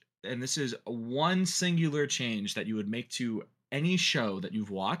change, and this is one singular change that you would make to any show that you've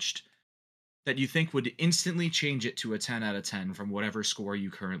watched that you think would instantly change it to a 10 out of 10 from whatever score you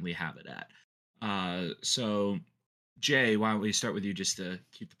currently have it at? So, Jay, why don't we start with you just to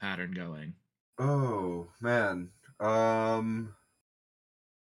keep the pattern going? Oh man.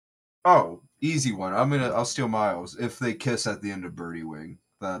 Oh, easy one. I'll steal Miles. If they kiss at the end of Birdie Wing,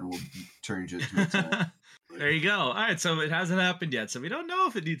 that will change it to a 10. There you go. All right, so it hasn't happened yet, so we don't know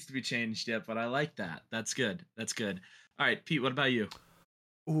if it needs to be changed yet, but I like that. That's good. That's good. All right, Pete, what about you?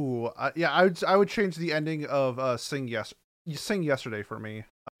 Ooh, yeah, I would change the ending of Sing Yesterday for me.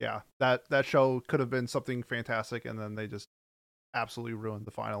 Yeah, that show could have been something fantastic, and then they just absolutely ruined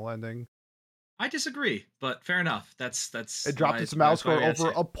the final ending. I disagree, but fair enough. That's It dropped its mouse score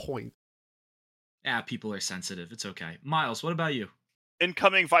over a point. Yeah, people are sensitive. It's okay. Miles, what about you?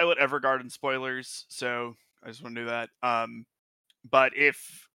 Incoming Violet Evergarden spoilers, so I just want to do that. But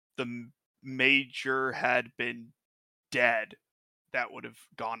if the Major had been dead, that would have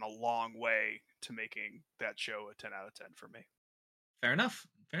gone a long way to making that show a 10 out of 10 for me. Fair enough.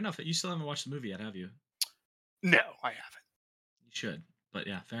 Fair enough. You still haven't watched the movie yet, have you? No, I haven't. You should. But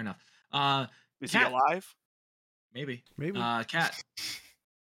yeah, fair enough. Is Kat, he alive? Maybe. Maybe. Kat.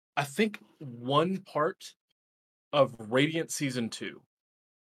 I think one part of Radiant Season 2,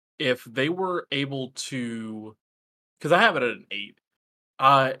 if they were able to, because I have it at an 8,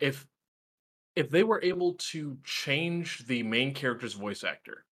 if they were able to change the main character's voice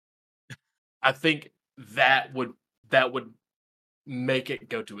actor, I think that would make it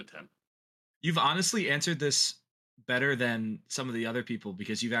go to a 10. You've honestly answered this better than some of the other people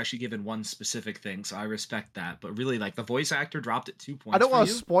because you've actually given one specific thing, so I respect that. But really, like, the voice actor dropped it 2 points. I don't want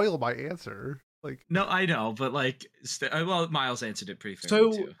to spoil my answer. Like, no, I know, but like, well, Miles answered it pretty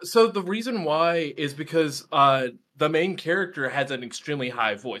fairly too. So the reason why is because the main character has an extremely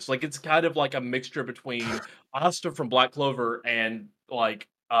high voice. Like, it's kind of like a mixture between Asta from Black Clover and like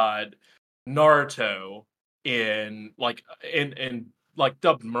Naruto in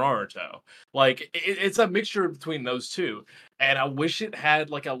dubbed Naruto. Like, it's a mixture between those two, and I wish it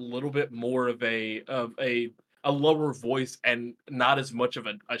had like a little bit more of a lower voice and not as much of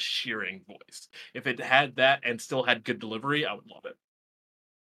a shearing voice. If it had that and still had good delivery, I would love it.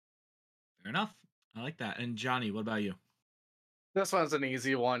 Fair enough. I like that. And Johnny, what about you? This one's an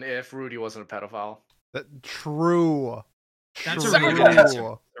easy one if Rudy wasn't a pedophile. True. That's true. a really good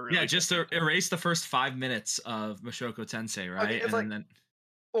answer. Yeah, just to erase the first 5 minutes of Mushoku Tensei, right? Then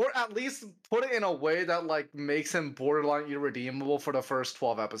or at least put it in a way that like makes him borderline irredeemable for the first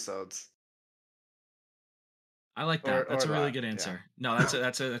 12 episodes. I like that. That's a really good answer. Yeah. No,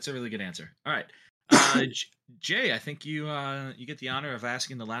 that's a really good answer. All right, Jay, I think you get the honor of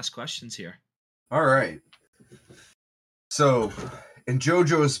asking the last questions here. All right. So, in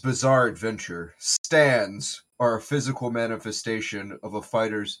JoJo's Bizarre Adventure, stands are a physical manifestation of a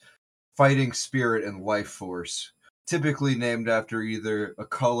fighter's fighting spirit and life force, typically named after either a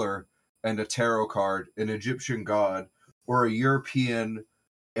color and a tarot card, an Egyptian god, or a European,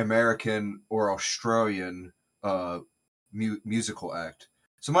 American, or Australian musical act.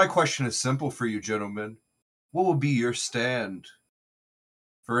 So my question is simple for you, gentlemen. What would be your stand?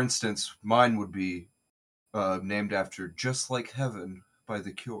 For instance, mine would be named after Just Like Heaven by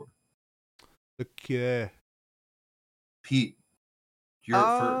The Cure. The Cure. Pete, you're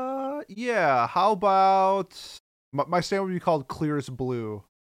first. Yeah, how about... My stand would be called Clear as Blue.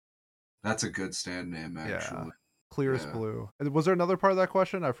 That's a good stand name, actually. Yeah, Clear as Blue. Was there another part of that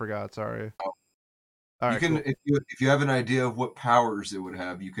question? I forgot, sorry. Oh. All right, cool. if you have an idea of what powers it would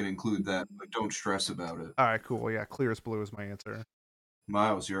have, you can include that, but don't stress about it. All right, cool. Yeah, Clear as Blue is my answer.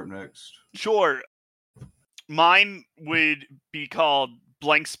 Miles, you're up next. Sure. Mine would be called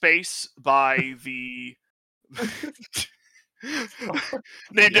Blank Space by the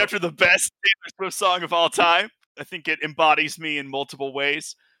named after the best Taylor Swift song of all time. I think it embodies me in multiple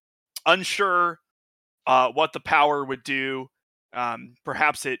ways. Unsure what the power would do.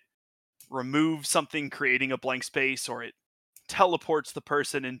 Perhaps it removes something, creating a blank space, or it teleports the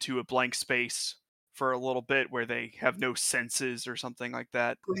person into a blank space for a little bit where they have no senses or something like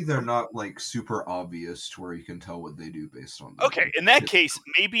that. They're not like super obvious to where you can tell what they do based on. Okay, in that case,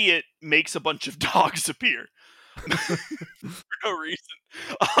 maybe it makes a bunch of dogs appear for no reason.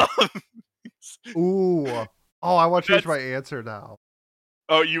 Ooh. Oh, I want to change my answer now.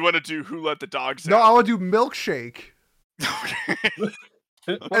 Oh, you want to do Who Let the Dogs Out? No, I want to do Milkshake. Okay.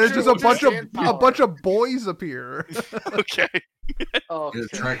 And it's just a bunch of boys appear. Okay. Oh, it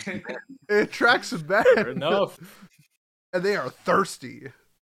attracts men. Fair enough. And they are thirsty.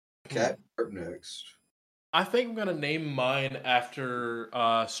 Cat, up next. I think I'm gonna name mine after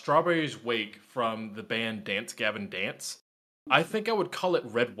Strawberry's Wake from the band Dance Gavin Dance. I think I would call it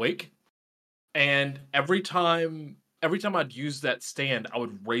Red Wake. And every time I'd use that stand, I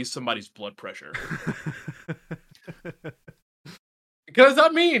would raise somebody's blood pressure. Because I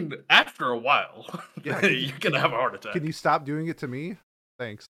mean, after a while, Yeah. you're gonna have a heart attack. Can you stop doing it to me?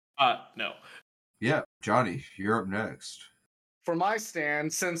 Thanks. No. Yeah, Johnny, you're up next. For my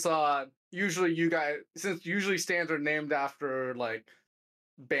stand, since usually stands are named after like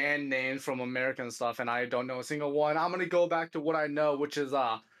band names from American stuff, and I don't know a single one, I'm gonna go back to what I know, which is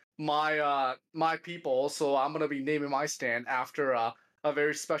my people. So I'm gonna be naming my stand after a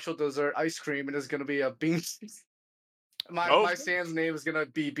very special dessert ice cream, and it's gonna be a bean. My stand's name is gonna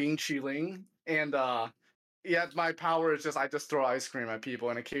be Bean Chi-Ling, and yeah, my power is I just throw ice cream at people,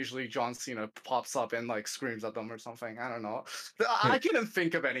 and occasionally John Cena pops up and like screams at them or something. I don't know. I couldn't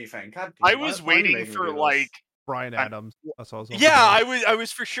think of anything. God damn, I was why are you waiting making me for do this? like Brian I- Adams. That's what I was yeah, I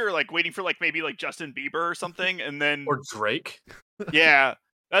was for sure like waiting for like maybe like Justin Bieber or something, and then Or Drake. yeah,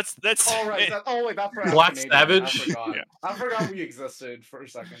 that's Oh right. Wait, that's for Black Canadian. Savage? I forgot. Yeah. I forgot we existed for a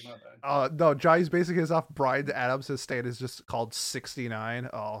second. My bad. No, Johnny's basing his off Brian Adams. His stand is just called 69.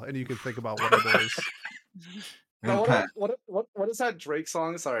 Oh, and you can think about what it is. And No, Pat, what is that Drake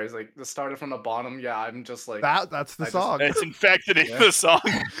song? Sorry, it's like the started from the bottom. Yeah, I'm just like That's the I just- song. it's in fact the name Yeah. of the song.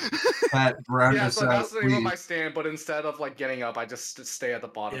 Pat, round yeah. us So out, that's the name of please. my stand. But instead of like getting up, I just stay at the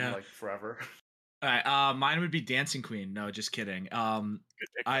bottom Yeah. like forever. All right, mine would be Dancing Queen. No, just kidding. Good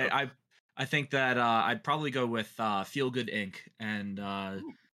pick, though. I think that I'd probably go with Feel Good Inc. And I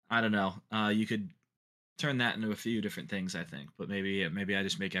don't know. You could turn that into a few different things, I think. But maybe I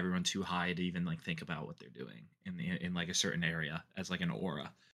just make everyone too high to even like think about what they're doing in like a certain area as like an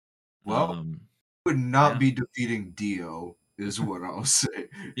aura. Well, would not yeah. be defeating Dio, is what I'll say.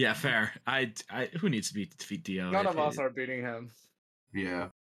 Yeah, fair. I who needs to defeat Dio? None of us are beating him. Yeah.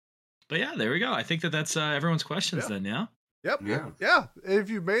 But yeah, there we go. I think that's everyone's questions Yeah. then. Yeah. Yep. Yeah. Yeah. If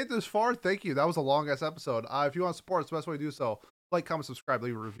you made it this far, thank you. That was a long ass episode. If you want to support us, the best way to do so, like, comment, subscribe,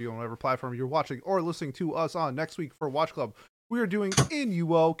 leave a review on whatever platform you're watching or listening to us on. Next week for Watch Club, we are doing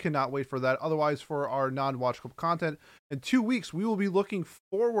Inuo. Cannot wait for that. Otherwise, for our non-Watch Club content, in 2 weeks, we will be looking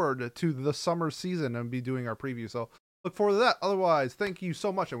forward to the summer season and be doing our preview. So look forward to that. Otherwise, thank you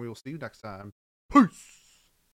so much, and we will see you next time. Peace.